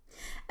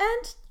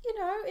 And,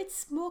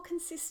 it's more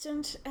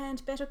consistent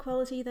and better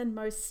quality than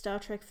most Star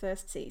Trek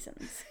first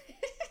seasons.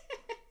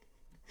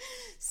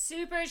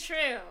 Super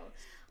true.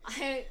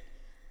 I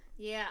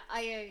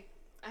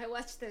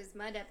watched those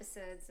Mud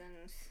episodes,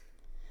 and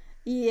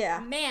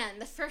man,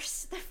 the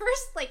first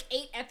like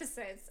 8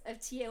 episodes of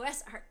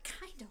TOS are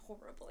kind of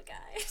horrible,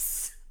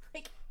 guys.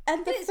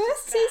 And the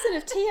first season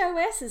of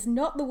TOS is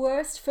not the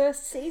worst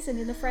first season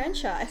in the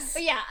franchise.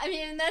 But yeah, I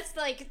mean, that's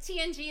like,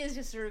 TNG is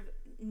just sort of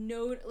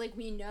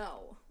we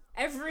know.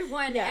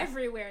 Everyone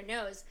everywhere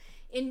knows.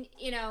 In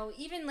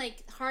even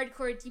like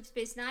hardcore Deep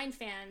Space Nine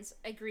fans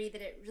agree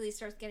that it really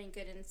starts getting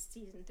good in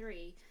season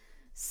 3.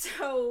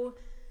 So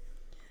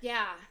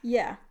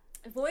yeah.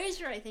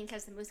 Voyager, I think,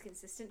 has the most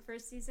consistent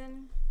first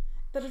season.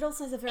 But it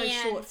also has a very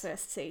short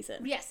first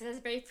season. Yes, it has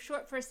a very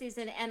short first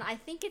season, and I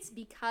think it's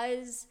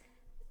because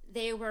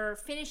they were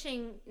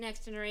finishing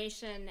Next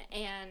Generation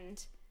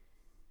and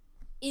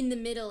in the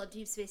middle of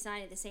Deep Space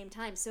Nine at the same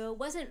time, so it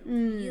wasn't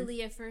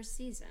really a first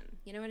season.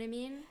 You know what I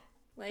mean?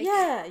 Like,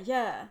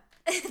 yeah.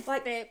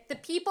 Like the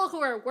people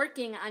who are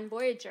working on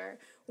Voyager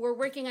were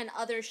working on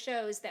other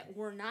shows that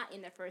were not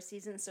in the first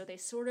season, so they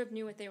sort of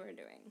knew what they were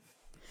doing.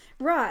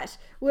 Right.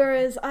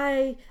 Whereas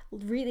I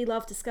really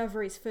love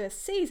Discovery's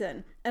first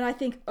season, and I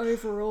think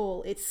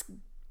overall it's,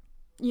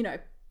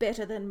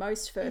 better than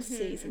most first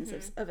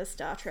seasons of a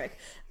Star Trek.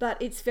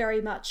 But it's very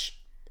much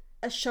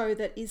a show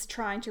that is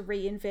trying to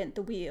reinvent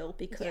the wheel,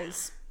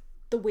 because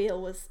the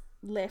wheel was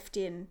left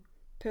in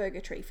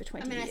purgatory for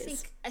 20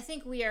 years. I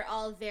think we are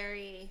all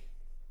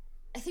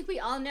I think we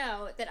all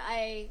know that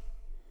I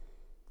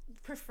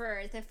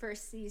prefer the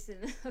first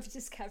season of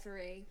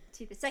Discovery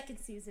to the second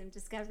season of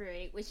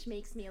Discovery, which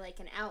makes me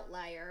like an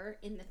outlier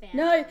in the fandom.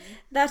 No,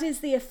 that is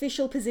the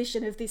official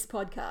position of this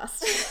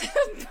podcast.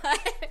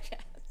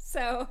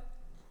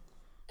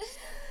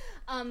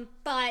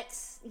 But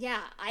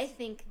yeah, I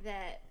think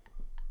that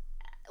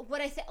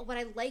what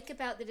I like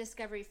about the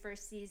Discovery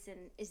first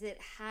season is it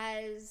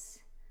has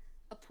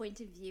a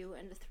point of view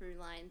and a through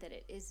line that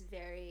it is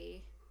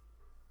very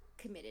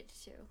committed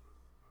to.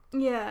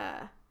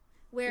 Yeah.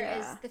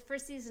 Whereas the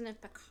first season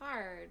of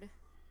Picard,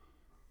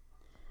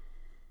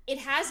 it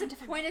has a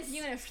point of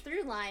view and a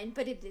through line,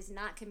 but it is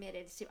not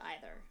committed to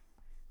either.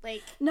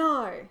 Like,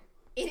 no.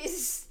 It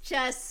is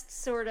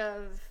just sort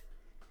of,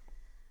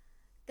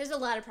 there's a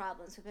lot of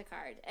problems with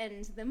Picard,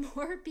 and the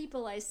more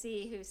people I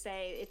see who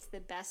say it's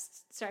the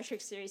best Star Trek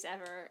series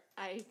ever,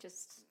 I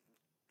just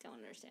don't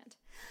understand.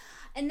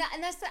 And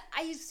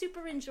I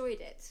super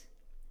enjoyed it.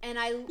 And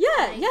I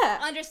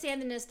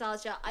understand the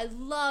nostalgia. I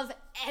love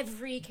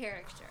every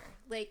character.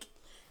 Like,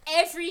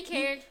 every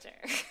character.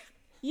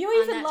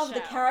 You even love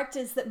the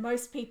characters that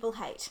most people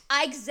hate.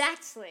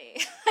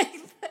 Exactly.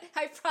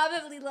 I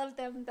probably love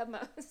them the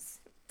most.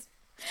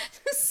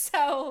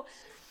 So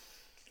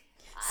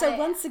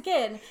once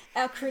again,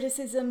 our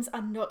criticisms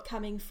are not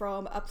coming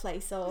from a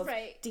place of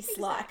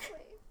dislike. Exactly.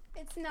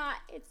 It's not.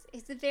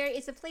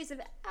 It's a place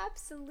of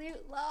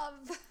absolute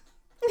love.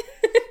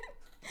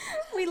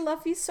 We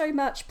love you so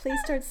much. Please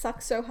don't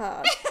suck so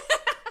hard.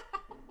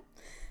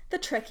 The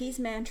Trekkies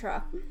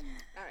mantra.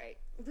 All right,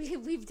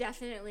 we've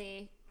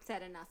definitely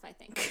said enough, I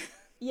think.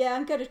 Yeah,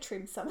 I'm going to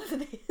trim some of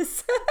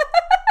this.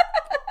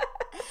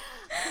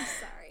 I'm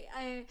sorry.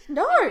 I'm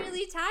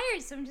really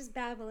tired, so I'm just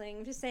babbling.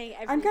 I'm just saying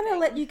everything. I'm going to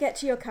let you get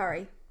to your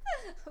curry.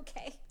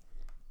 Okay.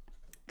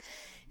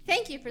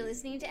 Thank you for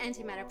listening to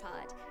Antimatter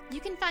Pod. You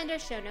can find our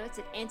show notes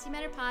at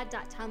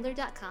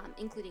antimatterpod.tumblr.com,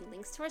 including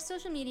links to our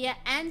social media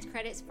and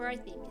credits for our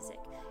theme music.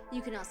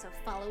 You can also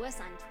follow us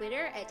on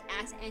Twitter at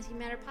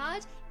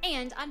 @antimatterpod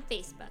and on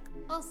Facebook,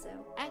 also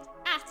at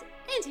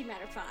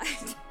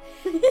 @antimatterpod.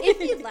 If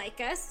you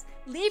like us,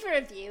 leave a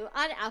review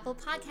on Apple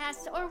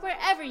Podcasts or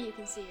wherever you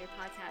consume your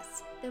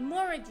podcasts. The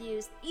more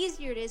reviews, the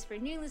easier it is for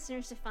new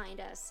listeners to find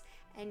us.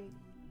 And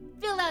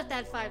fill out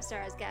that 5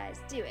 stars,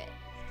 guys. Do it.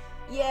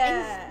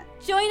 Yeah.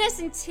 And join us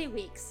in 2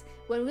 weeks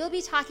when we'll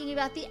be talking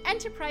about the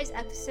Enterprise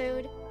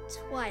episode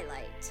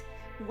Twilight,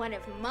 one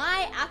of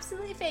my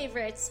absolute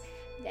favorites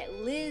that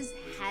Liz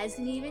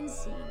hasn't even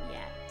seen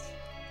yet.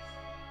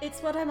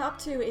 It's what I'm up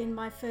to in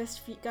my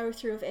first go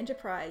through of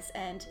Enterprise,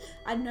 and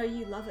I know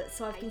you love it,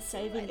 so I've been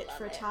saving it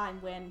for a time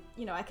when,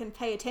 I can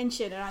pay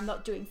attention and I'm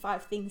not doing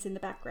 5 things in the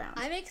background.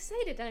 I'm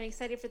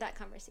excited for that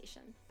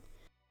conversation.